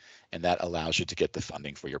FAA, and that allows you to get the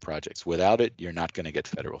funding for your projects. Without it, you're not going to get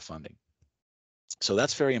federal funding. So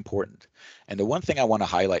that's very important. And the one thing I want to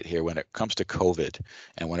highlight here when it comes to COVID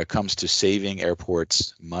and when it comes to saving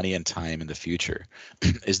airports money and time in the future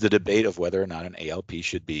is the debate of whether or not an ALP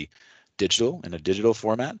should be digital, in a digital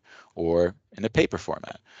format, or in a paper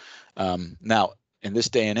format. Now, in this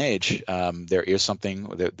day and age,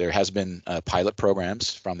 there has been pilot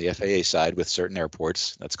programs from the FAA side with certain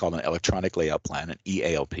airports. That's called an electronic layout plan, an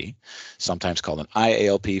EALP, sometimes called an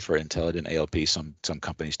IALP for intelligent ALP. Some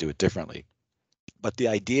companies do it differently. But the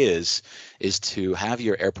idea is to have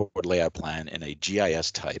your airport layout plan in a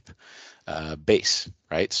GIS type base,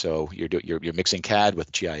 right? So you're mixing CAD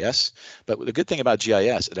with GIS. But the good thing about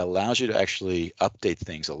GIS, it allows you to actually update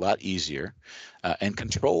things a lot easier and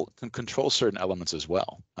control certain elements as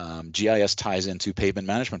well. GIS ties into pavement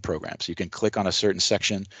management programs. You can click on a certain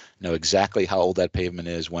section, know exactly how old that pavement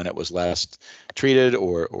is, when it was last treated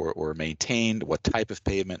or maintained, what type of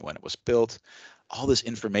pavement, when it was built. All this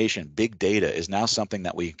information, big data, is now something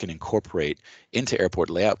that we can incorporate into airport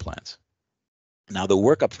layout plans. Now, the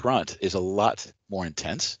work up front is a lot more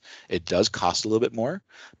intense. It does cost a little bit more,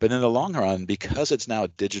 but in the long run, because it's now a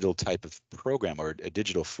digital type of program or a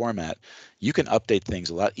digital format, you can update things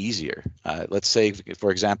a lot easier. Let's say,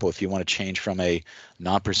 for example, if you want to change from a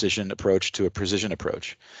non-precision approach to a precision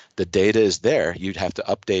approach, the data is there. You'd have to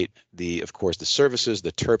update of course, the services,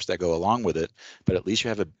 the terps that go along with it, but at least you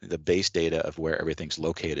have the base data of where everything's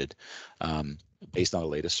located. Based on the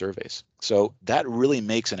latest surveys. So that really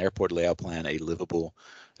makes an airport layout plan a livable,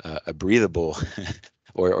 a breathable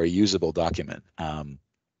or usable document. And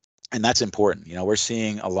that's important. We're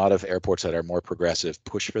seeing a lot of airports that are more progressive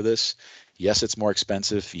push for this. Yes, it's more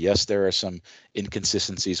expensive. Yes, there are some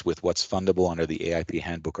inconsistencies with what's fundable under the AIP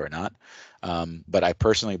handbook or not. But I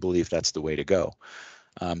personally believe that's the way to go.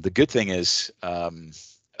 The good thing is a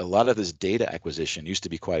lot of this data acquisition used to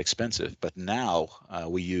be quite expensive, but now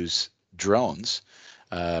we use drones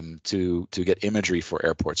to get imagery for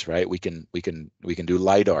airports, right? We can do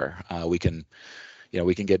LiDAR. We can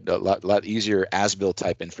get a lot easier as-built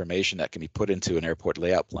type information that can be put into an airport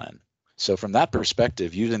layout plan. So from that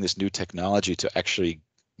perspective, using this new technology to actually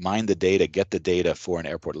mine the data, get the data for an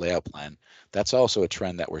airport layout plan, that's also a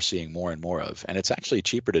trend that we're seeing more and more of. And it's actually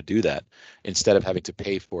cheaper to do that instead of having to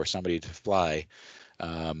pay for somebody to fly.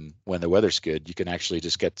 When the weather's good, you can actually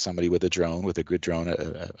just get somebody with a good drone,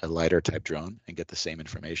 a lighter type drone, and get the same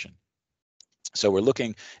information. So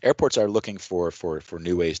airports are looking for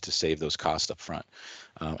new ways to save those costs up front,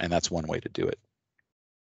 and that's one way to do it.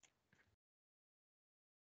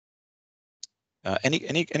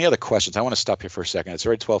 Any other questions? I want to stop here for a second. It's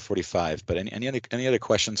already 12:45, but any other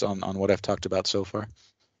questions on what I've talked about so far?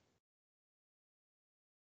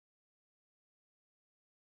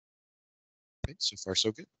 Okay, so far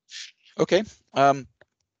so good. Okay.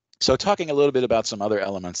 So talking a little bit about some other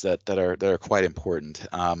elements that are quite important.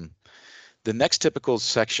 The next typical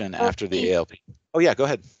section after the ALP. Oh yeah, go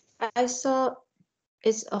ahead. I saw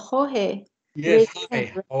it's a Jorge. Yes,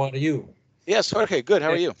 hi. How are you? Yes, Jorge. Good. How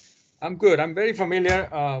are you? I'm good. I'm very familiar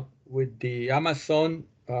with the Amazon.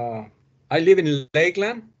 I live in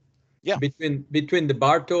Lakeland. Yeah. Between the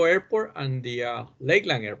Bartow Airport and the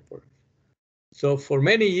Lakeland Airport. So for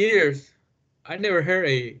many years, I never heard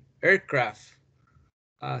a aircraft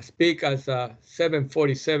speak as a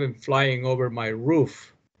 747 flying over my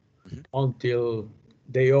roof until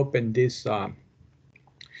they opened this.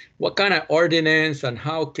 What kind of ordinance and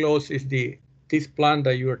how close is this plan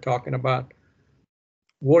that you were talking about?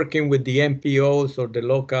 Working with the MPOs or the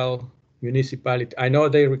local municipality. I know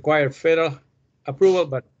they require federal approval,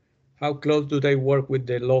 but how close do they work with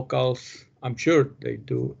the locals? I'm sure they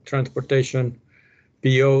do. Transportation,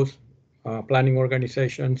 POs, planning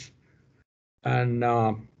organizations, and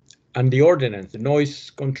the ordinance, the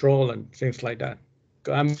noise control, and things like that.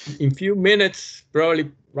 In few minutes,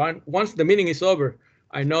 probably once the meeting is over,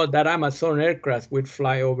 I know that Amazon aircraft would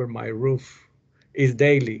fly over my roof. Is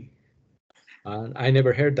daily. I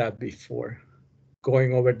never heard that before,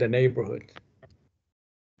 going over the neighborhood.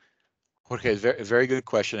 Okay, very good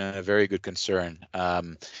question and a very good concern.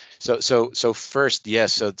 So first,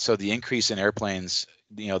 yes. So the increase in airplanes,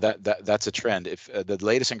 that's a trend. If the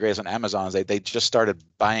latest and greatest on Amazon is they just started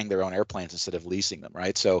buying their own airplanes instead of leasing them,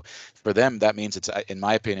 right? So for them, that means it's, in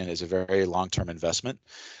my opinion, is a very long-term investment.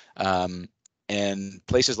 And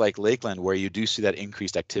places like Lakeland, where you do see that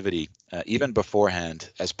increased activity, even beforehand,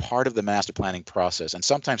 as part of the master planning process, and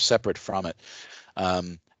sometimes separate from it,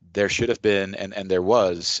 there should have been, and there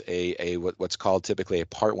was what's called typically a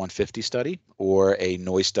Part 150 study or a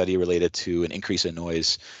noise study related to an increase in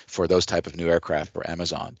noise for those type of new aircraft for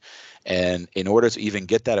Amazon. And in order to even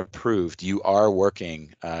get that approved, you are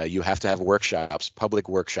working. You have to have workshops, public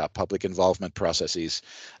involvement processes.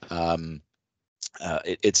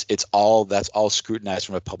 That's all scrutinized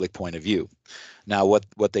from a public point of view. Now,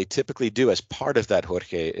 what they typically do as part of that,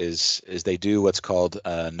 Jorge, is they do what's called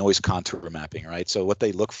noise contour mapping, right? So what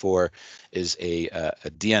they look for is a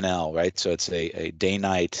DNL, right? So it's a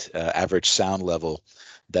day-night average sound level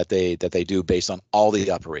that they do based on all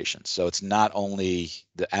the operations. So it's not only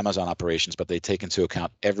the Amazon operations, but they take into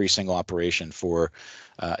account every single operation for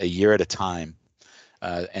a year at a time.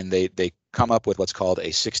 And they come up with what's called a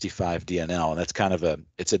 65 DNL, and that's kind of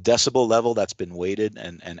it's a decibel level that's been weighted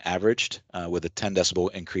and averaged with a 10 decibel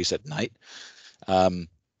increase at night.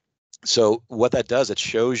 So what that does, it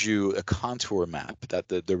shows you a contour map. That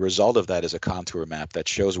the result of that is a contour map that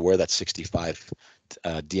shows where that 65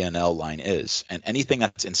 DNL line is, and anything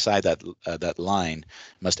that's inside that line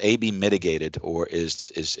must be mitigated or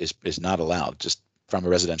is not allowed, just from a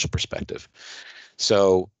residential perspective.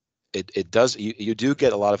 So it does, you do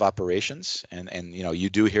get a lot of operations, and you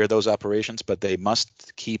do hear those operations, but they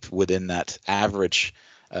must keep within that average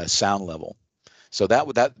sound level. So that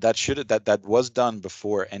was done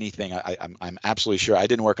before anything. I'm absolutely sure. I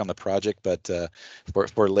didn't work on the project, but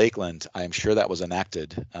for Lakeland, I'm sure that was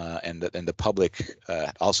enacted, and the public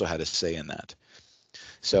also had a say in that.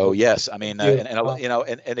 So yes, I mean,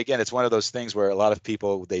 and again, it's one of those things where a lot of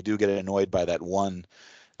people, they do get annoyed by that one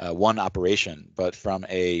operation, but from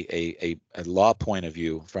a law point of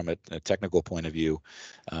view, from a technical point of view,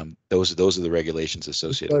 those are the regulations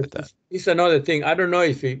associated with that. It's another thing. I don't know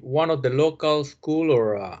if one of the local school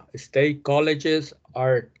or state colleges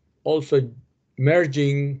are also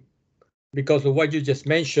merging because of what you just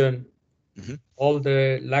mentioned, all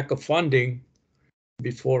the lack of funding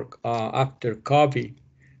before after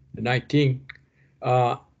COVID-19.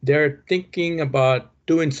 They're thinking about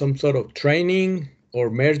doing some sort of training or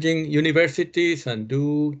merging universities and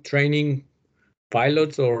do training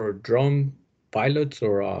pilots or drone pilots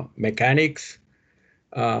or mechanics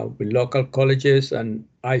with local colleges. And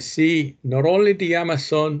I see not only the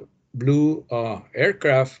Amazon Blue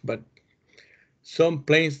aircraft, but some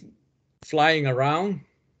planes flying around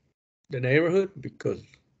the neighborhood because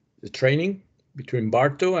the training between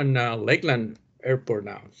Bartow and Lakeland Airport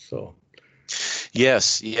now. So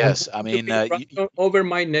yes, I mean, over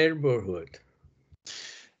my neighborhood.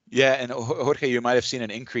 Yeah, and Jorge, you might have seen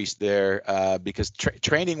an increase there because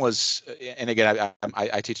training was, and again,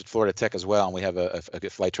 I teach at Florida Tech as well, and we have a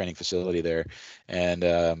flight training facility there, and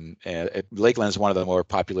Lakeland is one of the more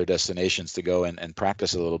popular destinations to go and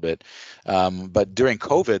practice a little bit. But during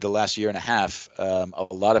COVID, the last year and a half, a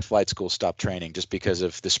lot of flight schools stopped training just because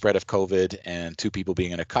of the spread of COVID and 2 people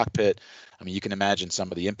being in a cockpit. I mean, you can imagine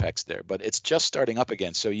some of the impacts there, but it's just starting up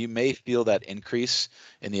again. So you may feel that increase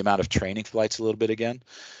in the amount of training flights a little bit again.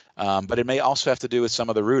 But it may also have to do with some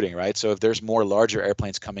of the routing, right? So if there's more larger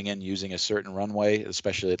airplanes coming in using a certain runway,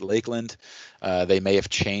 especially at Lakeland, they may have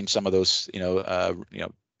changed some of those,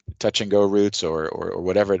 touch and go routes or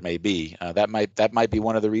whatever it may be. That might be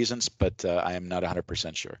one of the reasons, but I am not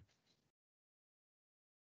 100% sure.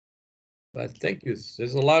 But thank you.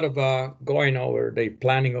 There's a lot of going over the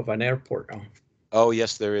planning of an airport. Oh,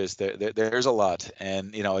 yes, there is. There's a lot.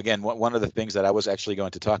 And, again, one of the things that I was actually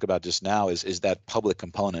going to talk about just now is that public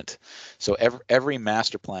component. So every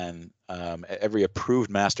master plan, every approved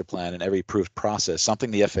master plan and every approved process, something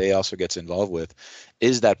the FAA also gets involved with,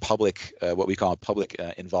 is that public, what we call a public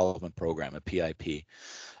involvement program, a PIP.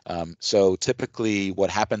 So typically what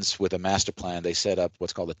happens with a master plan, they set up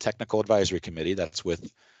what's called a technical advisory committee. That's with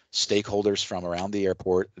stakeholders from around the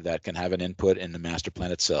airport that can have an input in the master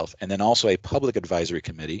plan itself. And then also a public advisory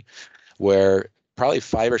committee where probably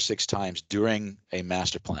 5 or 6 times during a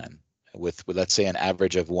master plan, with let's say an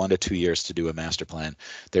average of 1 to 2 years to do a master plan,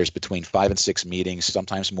 there's between 5 and 6 meetings,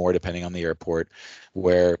 sometimes more depending on the airport,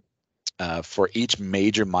 where for each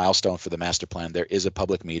major milestone for the master plan, there is a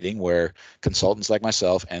public meeting where consultants like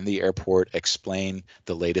myself and the airport explain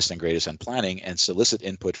the latest and greatest in planning and solicit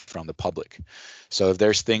input from the public. So if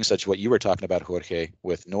there's things such what you were talking about, Jorge,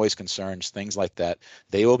 with noise concerns, things like that,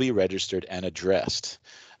 they will be registered and addressed.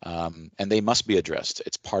 And they must be addressed.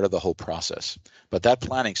 It's part of the whole process. But that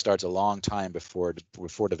planning starts a long time before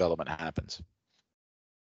development happens.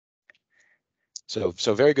 So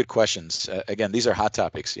very good questions. Again, these are hot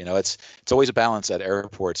topics. It's always a balance at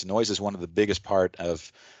airports. Noise is one of the biggest part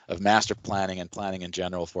of master planning and planning in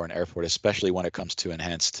general for an airport, especially when it comes to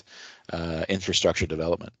enhanced infrastructure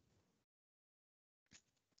development.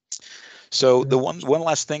 So the one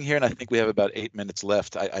last thing here, and I think we have about 8 minutes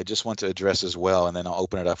left, I just want to address as well, and then I'll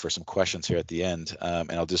open it up for some questions here at the end.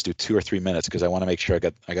 And I'll just do 2 or 3 minutes because I want to make sure I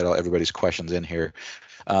got all everybody's questions in here.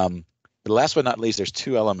 But last but not least, there's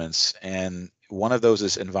 2 elements, and one of those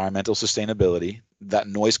is environmental sustainability. That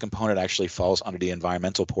noise component actually falls under the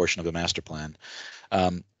environmental portion of the master plan.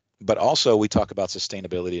 But also we talk about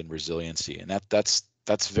sustainability and resiliency, and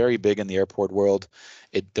that's very big in the airport world.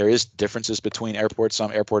 There is differences between airports.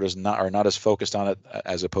 Some airports are not as focused on it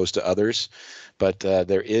as opposed to others, but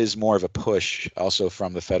there is more of a push also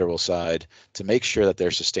from the federal side to make sure that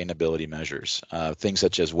there's sustainability measures, things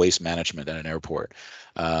such as waste management at an airport,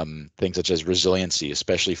 things such as resiliency,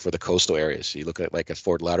 especially for the coastal areas. You look at like at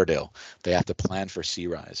Fort Lauderdale, they have to plan for sea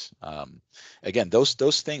rise. Again,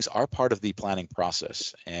 those things are part of the planning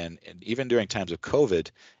process, and even during times of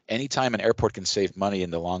COVID, anytime an airport can save money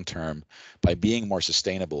in the long term by being more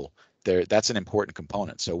sustainable, that's an important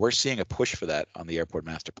component. So we're seeing a push for that on the airport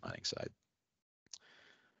master planning side.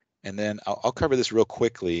 And then I'll cover this real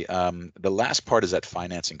quickly. The last part is that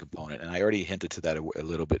financing component, and I already hinted to that a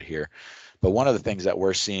little bit here. But one of the things that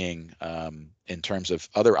we're seeing in terms of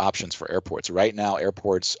other options for airports, right now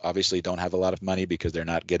airports obviously don't have a lot of money because they're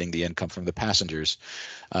not getting the income from the passengers.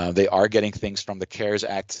 They are getting things from the CARES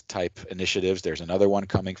Act type initiatives. There's another one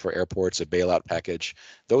coming for airports, a bailout package.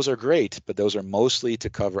 Those are great, but those are mostly to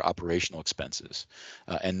cover operational expenses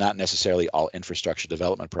and not necessarily all infrastructure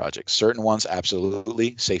development projects. Certain ones,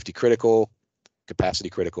 absolutely, safety critical, capacity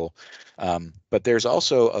critical. But there's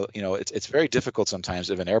also, it's very difficult sometimes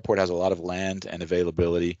if an airport has a lot of land and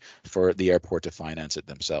availability for the airport to finance it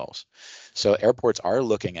themselves. So airports are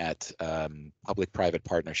looking at public-private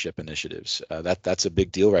partnership initiatives. That's a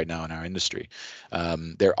big deal right now in our industry.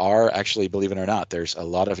 There are actually, believe it or not, there's a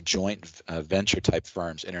lot of joint venture type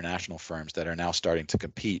firms, international firms that are now starting to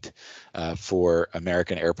compete for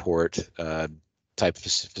American airport type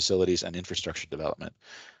facilities and infrastructure development.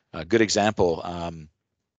 A good example,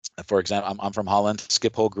 for example, I'm from Holland.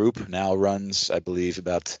 Schiphol Group now runs, I believe,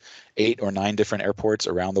 about 8 or 9 different airports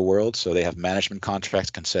around the world. So they have management contracts,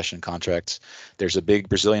 concession contracts. There's a big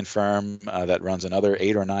Brazilian firm that runs another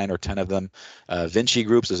 8 or 9 or 10 of them. Vinci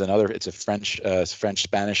Groups is another. It's a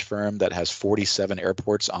French-Spanish firm that has 47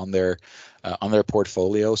 airports on their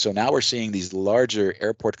portfolio. So now we're seeing these larger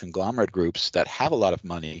airport conglomerate groups that have a lot of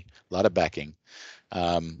money, a lot of backing,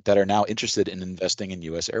 that are now interested in investing in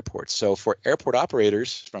U.S. airports. So for airport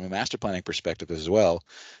operators, from a master planning perspective as well,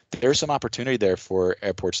 there's some opportunity there for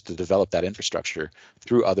airports to develop that infrastructure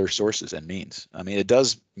through other sources and means. I mean, it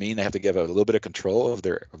does mean they have to give a little bit of control of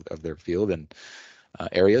their field and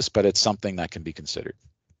areas, but it's something that can be considered.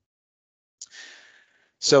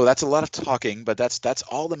 So that's a lot of talking, but that's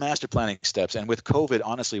all the master planning steps. And with COVID,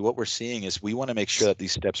 honestly, what we're seeing is we want to make sure that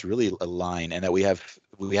these steps really align and that we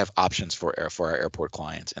have options for our airport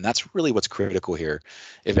clients. And that's really what's critical here.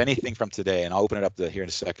 If anything from today, and I'll open it up here in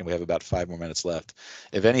a second, we have about 5 more minutes left.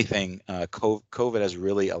 If anything, COVID has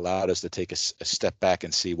really allowed us to take a step back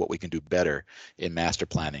and see what we can do better in master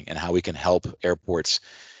planning and how we can help airports,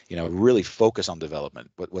 really focus on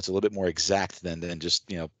development, but what's a little bit more exact than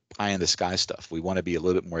just, pie in the sky stuff. We want to be a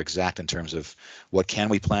little bit more exact in terms of what can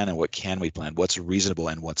we plan and what can we plan, what's reasonable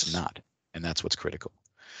and what's not. And that's what's critical.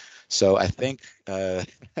 So I think,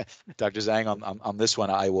 Dr. Zhang, on this one,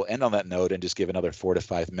 I will end on that note and just give another 4 to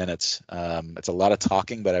 5 minutes. It's a lot of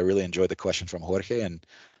talking, but I really enjoyed the question from Jorge, and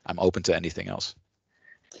I'm open to anything else.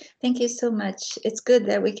 Thank you so much. It's good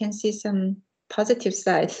that we can see some positive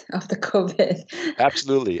side of the COVID.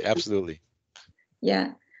 Absolutely, absolutely.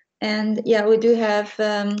 Yeah, and yeah, we do have,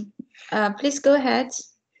 please go ahead.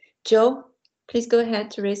 Joe, please go ahead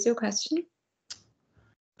to raise your question.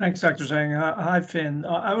 Thanks, Dr. Zhang. Hi, Finn.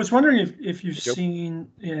 I was wondering if you've seen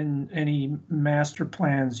in any master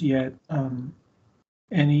plans yet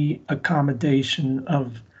any accommodation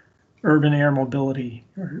of urban air mobility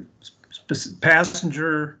or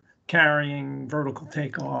passenger carrying vertical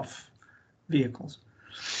takeoff vehicles?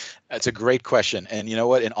 That's a great question. And you know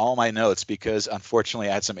what, in all my notes, because unfortunately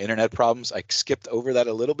I had some internet problems, I skipped over that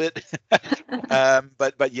a little bit.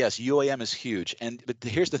 But yes, UAM is huge. But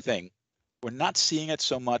here's the thing. We're not seeing it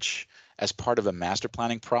so much as part of a master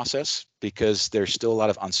planning process because there's still a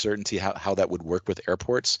lot of uncertainty how that would work with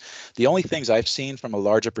airports. The only things I've seen from a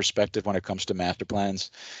larger perspective when it comes to master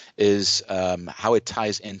plans is how it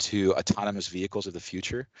ties into autonomous vehicles of the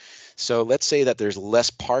future. So let's say that there's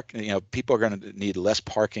less people are going to need less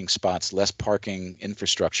parking spots, less parking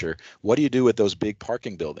infrastructure. What do you do with those big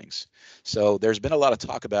parking buildings? So there's been a lot of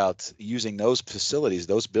talk about using those facilities,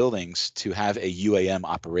 those buildings, to have a UAM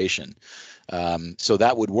operation. So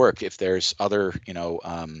that would work if there's other,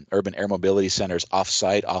 urban air mobility centers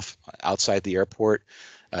outside the airport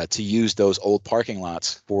to use those old parking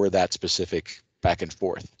lots for that specific back and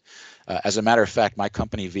forth. As a matter of fact, my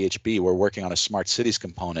company VHB, we're working on a smart cities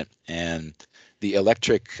component, and the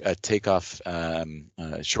electric takeoff,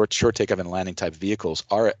 short takeoff and landing type vehicles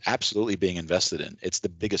are absolutely being invested in. It's the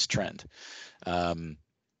biggest trend.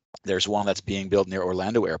 There's one that's being built near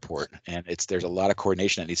Orlando Airport, and there's a lot of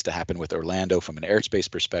coordination that needs to happen with Orlando from an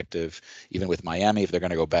airspace perspective, even with Miami if they're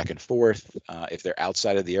going to go back and forth. If they're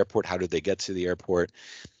outside of the airport, how do they get to the airport?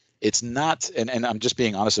 It's not, and I'm just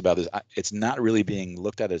being honest about this, it's not really being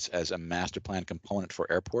looked at as a master plan component for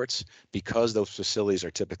airports because those facilities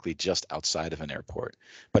are typically just outside of an airport.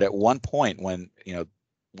 But at one point when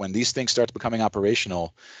these things start becoming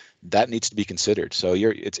operational, that needs to be considered. So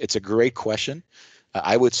it's a great question.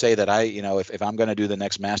 I would say that if I'm going to do the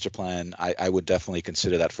next master plan, I would definitely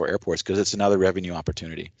consider that for airports because it's another revenue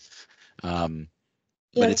opportunity. But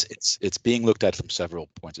it's being looked at from several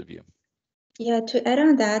points of view. Yeah, to add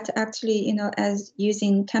on that, actually, as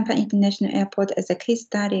using Tampa International Airport as a case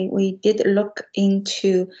study, we did look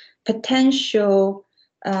into potential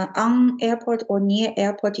on airport or near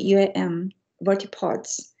airport UAM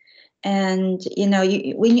vertiports. And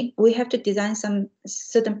we have to design some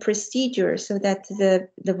certain procedures so that the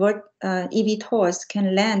eVTOLs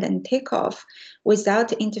can land and take off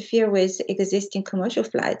without interfere with existing commercial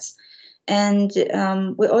flights. And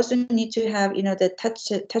we also need to have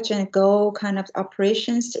the touch and go kind of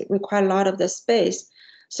operations that require a lot of the space.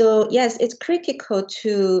 So yes, it's critical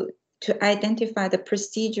to identify the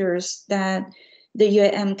procedures that the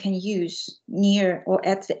UAM can use near or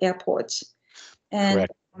at the airport. And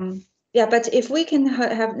yeah, but if we can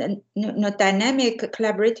have a dynamic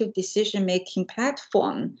collaborative decision-making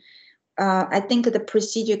platform, I think the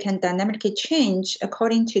procedure can dynamically change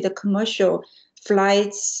according to the commercial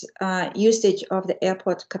flights, usage of the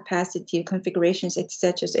airport capacity, configurations,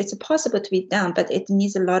 etc. So it's possible to be done, but it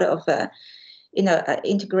needs a lot of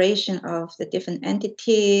integration of the different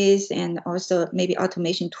entities and also maybe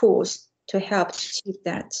automation tools to help achieve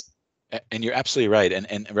that. And you're absolutely right.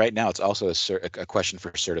 And right now, it's also a question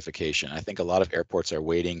for certification. I think a lot of airports are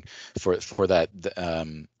waiting for that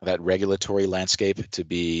regulatory landscape to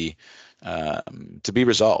be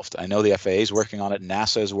resolved. I know the FAA is working on it.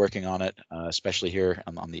 NASA is working on it, especially here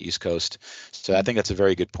on the East Coast. So I think that's a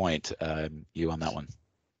very good point, you on that one.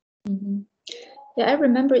 Mm-hmm. Yeah, I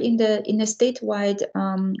remember in the statewide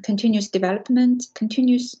continuous development,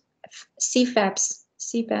 continuous CFAPs,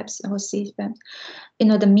 you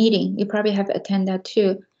know, the meeting. You probably have attended that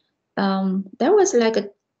too. That was like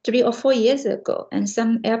 3 or 4 years ago, and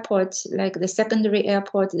some airports, like the secondary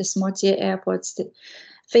airports, the small J airports,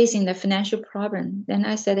 facing the financial problem. Then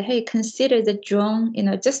I said, hey, consider the drone, you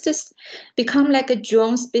know, just to become like a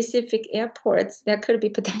drone specific airport. That could be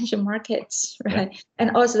potential markets, right? Yeah.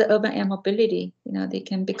 And also the urban air mobility, you know, they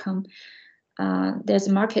can become, there's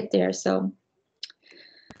a market there. So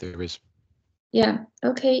there is. Yeah,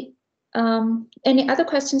 okay. Any other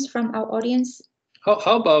questions from our audience?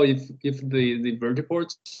 How about if the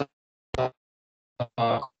vertiports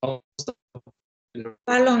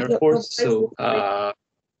airports, so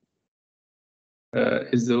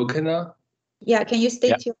is it okay now? Yeah, can you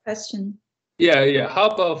state your question? Yeah. How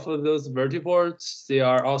about for those vertiports? They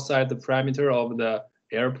are outside the perimeter of the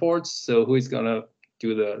airports. So who is gonna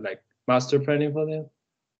do the like master planning for them?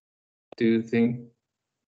 Do you think?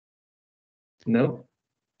 No,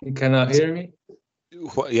 you cannot hear me.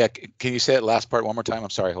 Yeah, can you say that last part one more time? I'm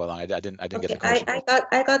sorry, hold on. I didn't get the question.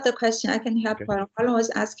 I got the question. I can help. Okay. Alan was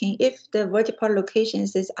asking if the vertiport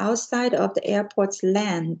locations is outside of the airport's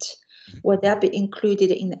land, would that be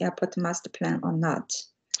included in the airport master plan or not?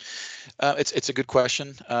 It's a good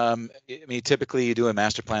question. I mean, typically you do a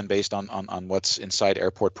master plan based on what's inside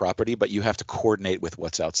airport property, but you have to coordinate with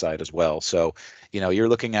what's outside as well. So, you know, you're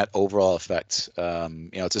looking at overall effects. You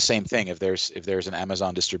know, it's the same thing. If there's an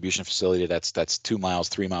Amazon distribution facility that's 2 miles,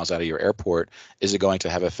 3 miles out of your airport, is it going to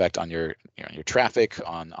have effect on your traffic?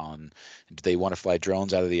 On do they want to fly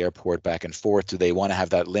drones out of the airport back and forth? Do they want to have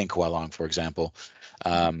that link Hualong, for example?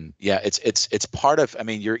 Yeah, it's part of. I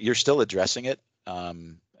mean, you're still addressing it.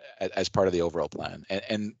 As part of the overall plan,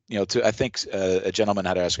 and you know, I think a gentleman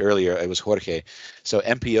had asked earlier, it was Jorge. So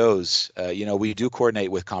MPOs, you know, we do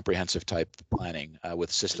coordinate with comprehensive type planning,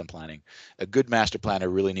 with system planning. A good master planner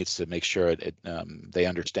really needs to make sure they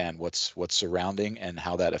understand what's surrounding and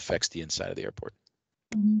how that affects the inside of the airport.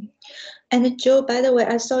 Mm-hmm. And Joe, by the way,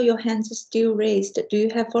 I saw your hands still raised. Do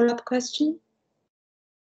you have follow-up question?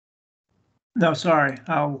 No, sorry.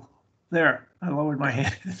 I lowered my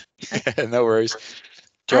hand. No worries.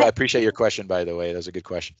 Joe, I appreciate your question, by the way. That was a good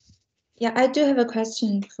question. Yeah, I do have a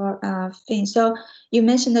question for Finn. So you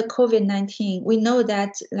mentioned the COVID-19. We know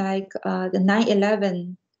that like the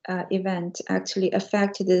 9/11 event actually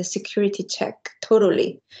affected the security check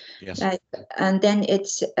totally. Yes. Right? And then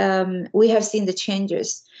it's we have seen the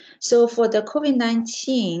changes. So for the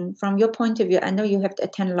COVID-19, from your point of view, I know you have to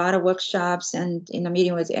attend a lot of workshops and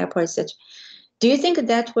meeting with airports. Such. Do you think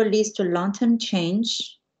that will lead to long-term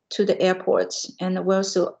change to the airports and will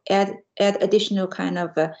also add additional kind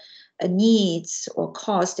of needs or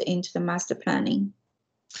cost into the master planning?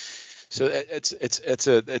 So it's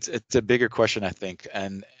a bigger question, I think,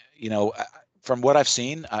 and you know, from what I've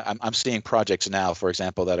seen, I'm seeing projects now, for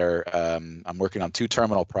example, that are I'm working on 2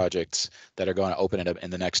 terminal projects that are going to open it up in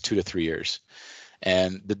the next 2 to 3 years.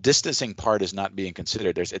 And the distancing part is not being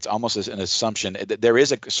considered. It's almost as an assumption. There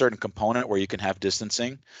is a certain component where you can have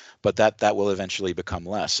distancing, but that will eventually become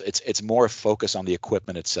less. It's more focus on the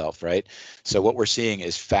equipment itself, right? So what we're seeing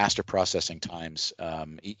is faster processing times,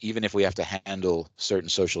 even if we have to handle certain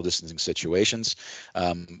social distancing situations.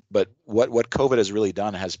 But what COVID has really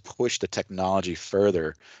done has pushed the technology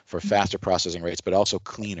further for faster processing rates, but also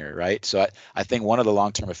cleaner, right? So I think one of the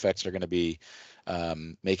long-term effects are going to be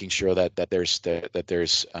making sure that there's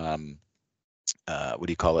what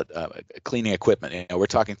do you call it, cleaning equipment. You know, we're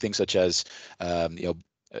talking things such as you know,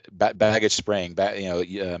 baggage spraying,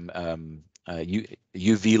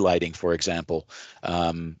 UV lighting, for example.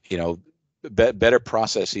 You know, better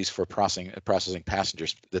processes for processing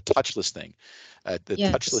passengers. The touchless thing, the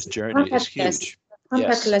touchless journey is huge.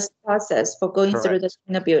 Contactless process for going through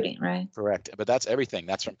the building, right? Correct. But that's everything.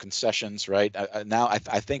 That's from concessions, right? Now, I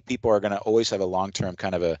think people are going to always have a long-term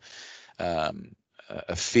kind of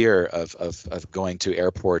a fear of going to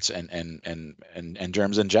airports and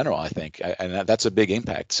germs in general, I think, and that's a big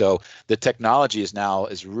impact. So the technology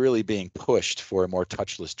is really being pushed for a more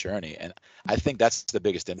touchless journey, and I think that's the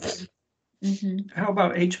biggest impact. Mm-hmm. How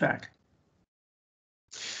about HVAC?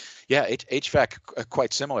 Yeah, HVAC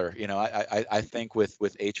quite similar. You know, I think with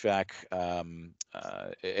HVAC,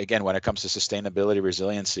 again, when it comes to sustainability,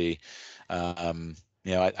 resiliency,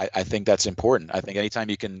 you know, I think that's important. I think anytime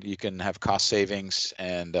you can have cost savings,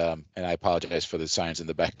 and I apologize for the science in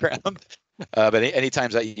the background, but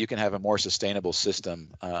anytime that you can have a more sustainable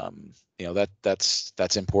system, you know,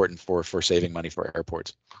 that's important for saving money for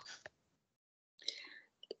airports.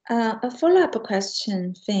 A follow-up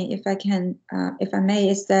question, Finn, if I may,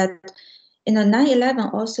 is that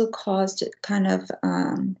 9/11 also caused kind of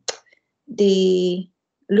the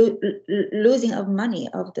losing of money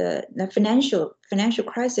of the financial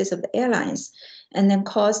crisis of the airlines, and then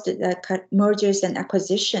caused the mergers and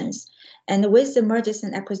acquisitions. And with the mergers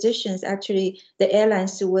and acquisitions, actually, the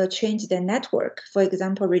airlines will change their network. For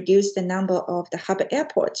example, reduce the number of the hub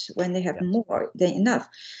airports when they have more than enough.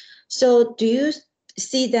 So do you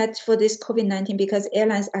see that for this COVID-19, because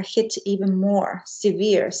airlines are hit even more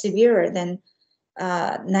severer than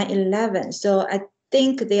 9/11? So I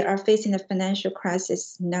think they are facing a financial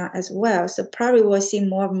crisis now as well. So probably we'll see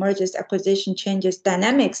more mergers, acquisition changes,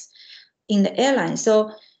 dynamics in the airline.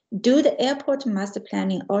 So do the airport master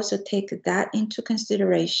planning also take that into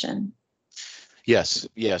consideration? Yes.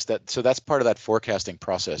 So that's part of that forecasting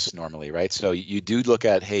process normally, right? So you do look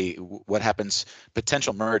at, hey, what happens,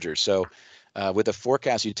 potential mergers. So with a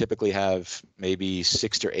forecast, you typically have maybe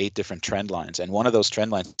 6 or 8 different trend lines. And one of those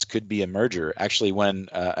trend lines could be a merger. Actually, when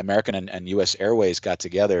American and US Airways got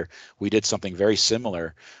together, we did something very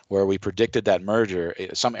similar where we predicted that merger.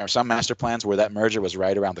 Some master plans where that merger was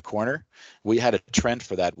right around the corner. We had a trend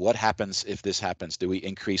for that. What happens if this happens? Do we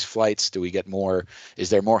increase flights? Do we get more? Is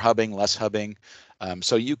there more hubbing, less hubbing?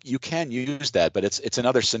 So you can use that, but it's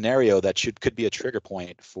another scenario that could be a trigger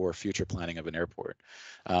point for future planning of an airport.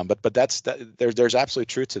 But there's absolute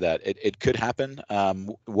truth to that. It could happen.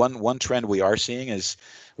 One trend we are seeing is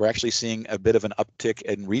we're actually seeing a bit of an uptick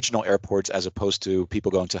in regional airports as opposed to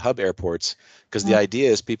people going to hub airports, because the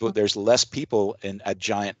idea is there's less people at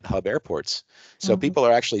giant hub airports. So people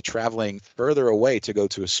are actually traveling further away to go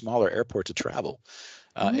to a smaller airport to travel.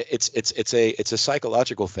 It's a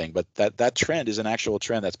psychological thing, but that trend is an actual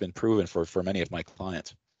trend that's been proven for many of my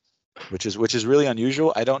clients, which is really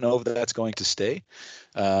unusual. I don't know if that's going to stay,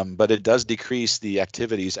 but it does decrease the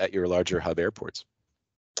activities at your larger hub airports.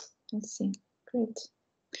 I see. Great.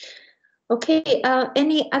 Okay.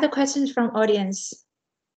 Any other questions from audience?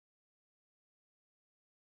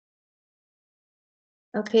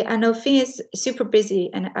 Okay. I know Finn is super busy,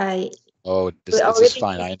 and this is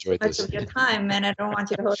fine. I enjoyed this. Much of your time, and I don't want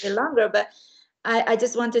you to hold it longer, but I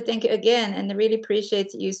just want to thank you again, and I really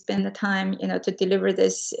appreciate you spend the time, to deliver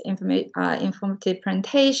this informative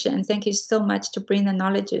presentation. Thank you so much to bring the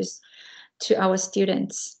knowledges to our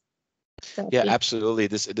students. So yeah, absolutely.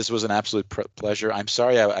 This was an absolute pleasure. I'm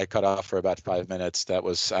sorry I cut off for about 5 minutes.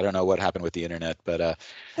 I don't know what happened with the internet, but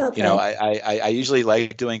okay. I usually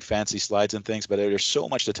like doing fancy slides and things, but there's so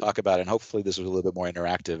much to talk about, and hopefully this was a little bit more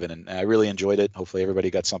interactive, and I really enjoyed it. Hopefully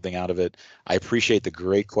everybody got something out of it. I appreciate the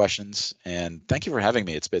great questions, and thank you for having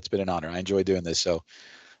me. It's been an honor. I enjoy doing this, so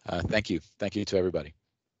thank you to everybody.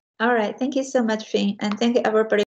 All right, thank you so much, Finn, and thank you everybody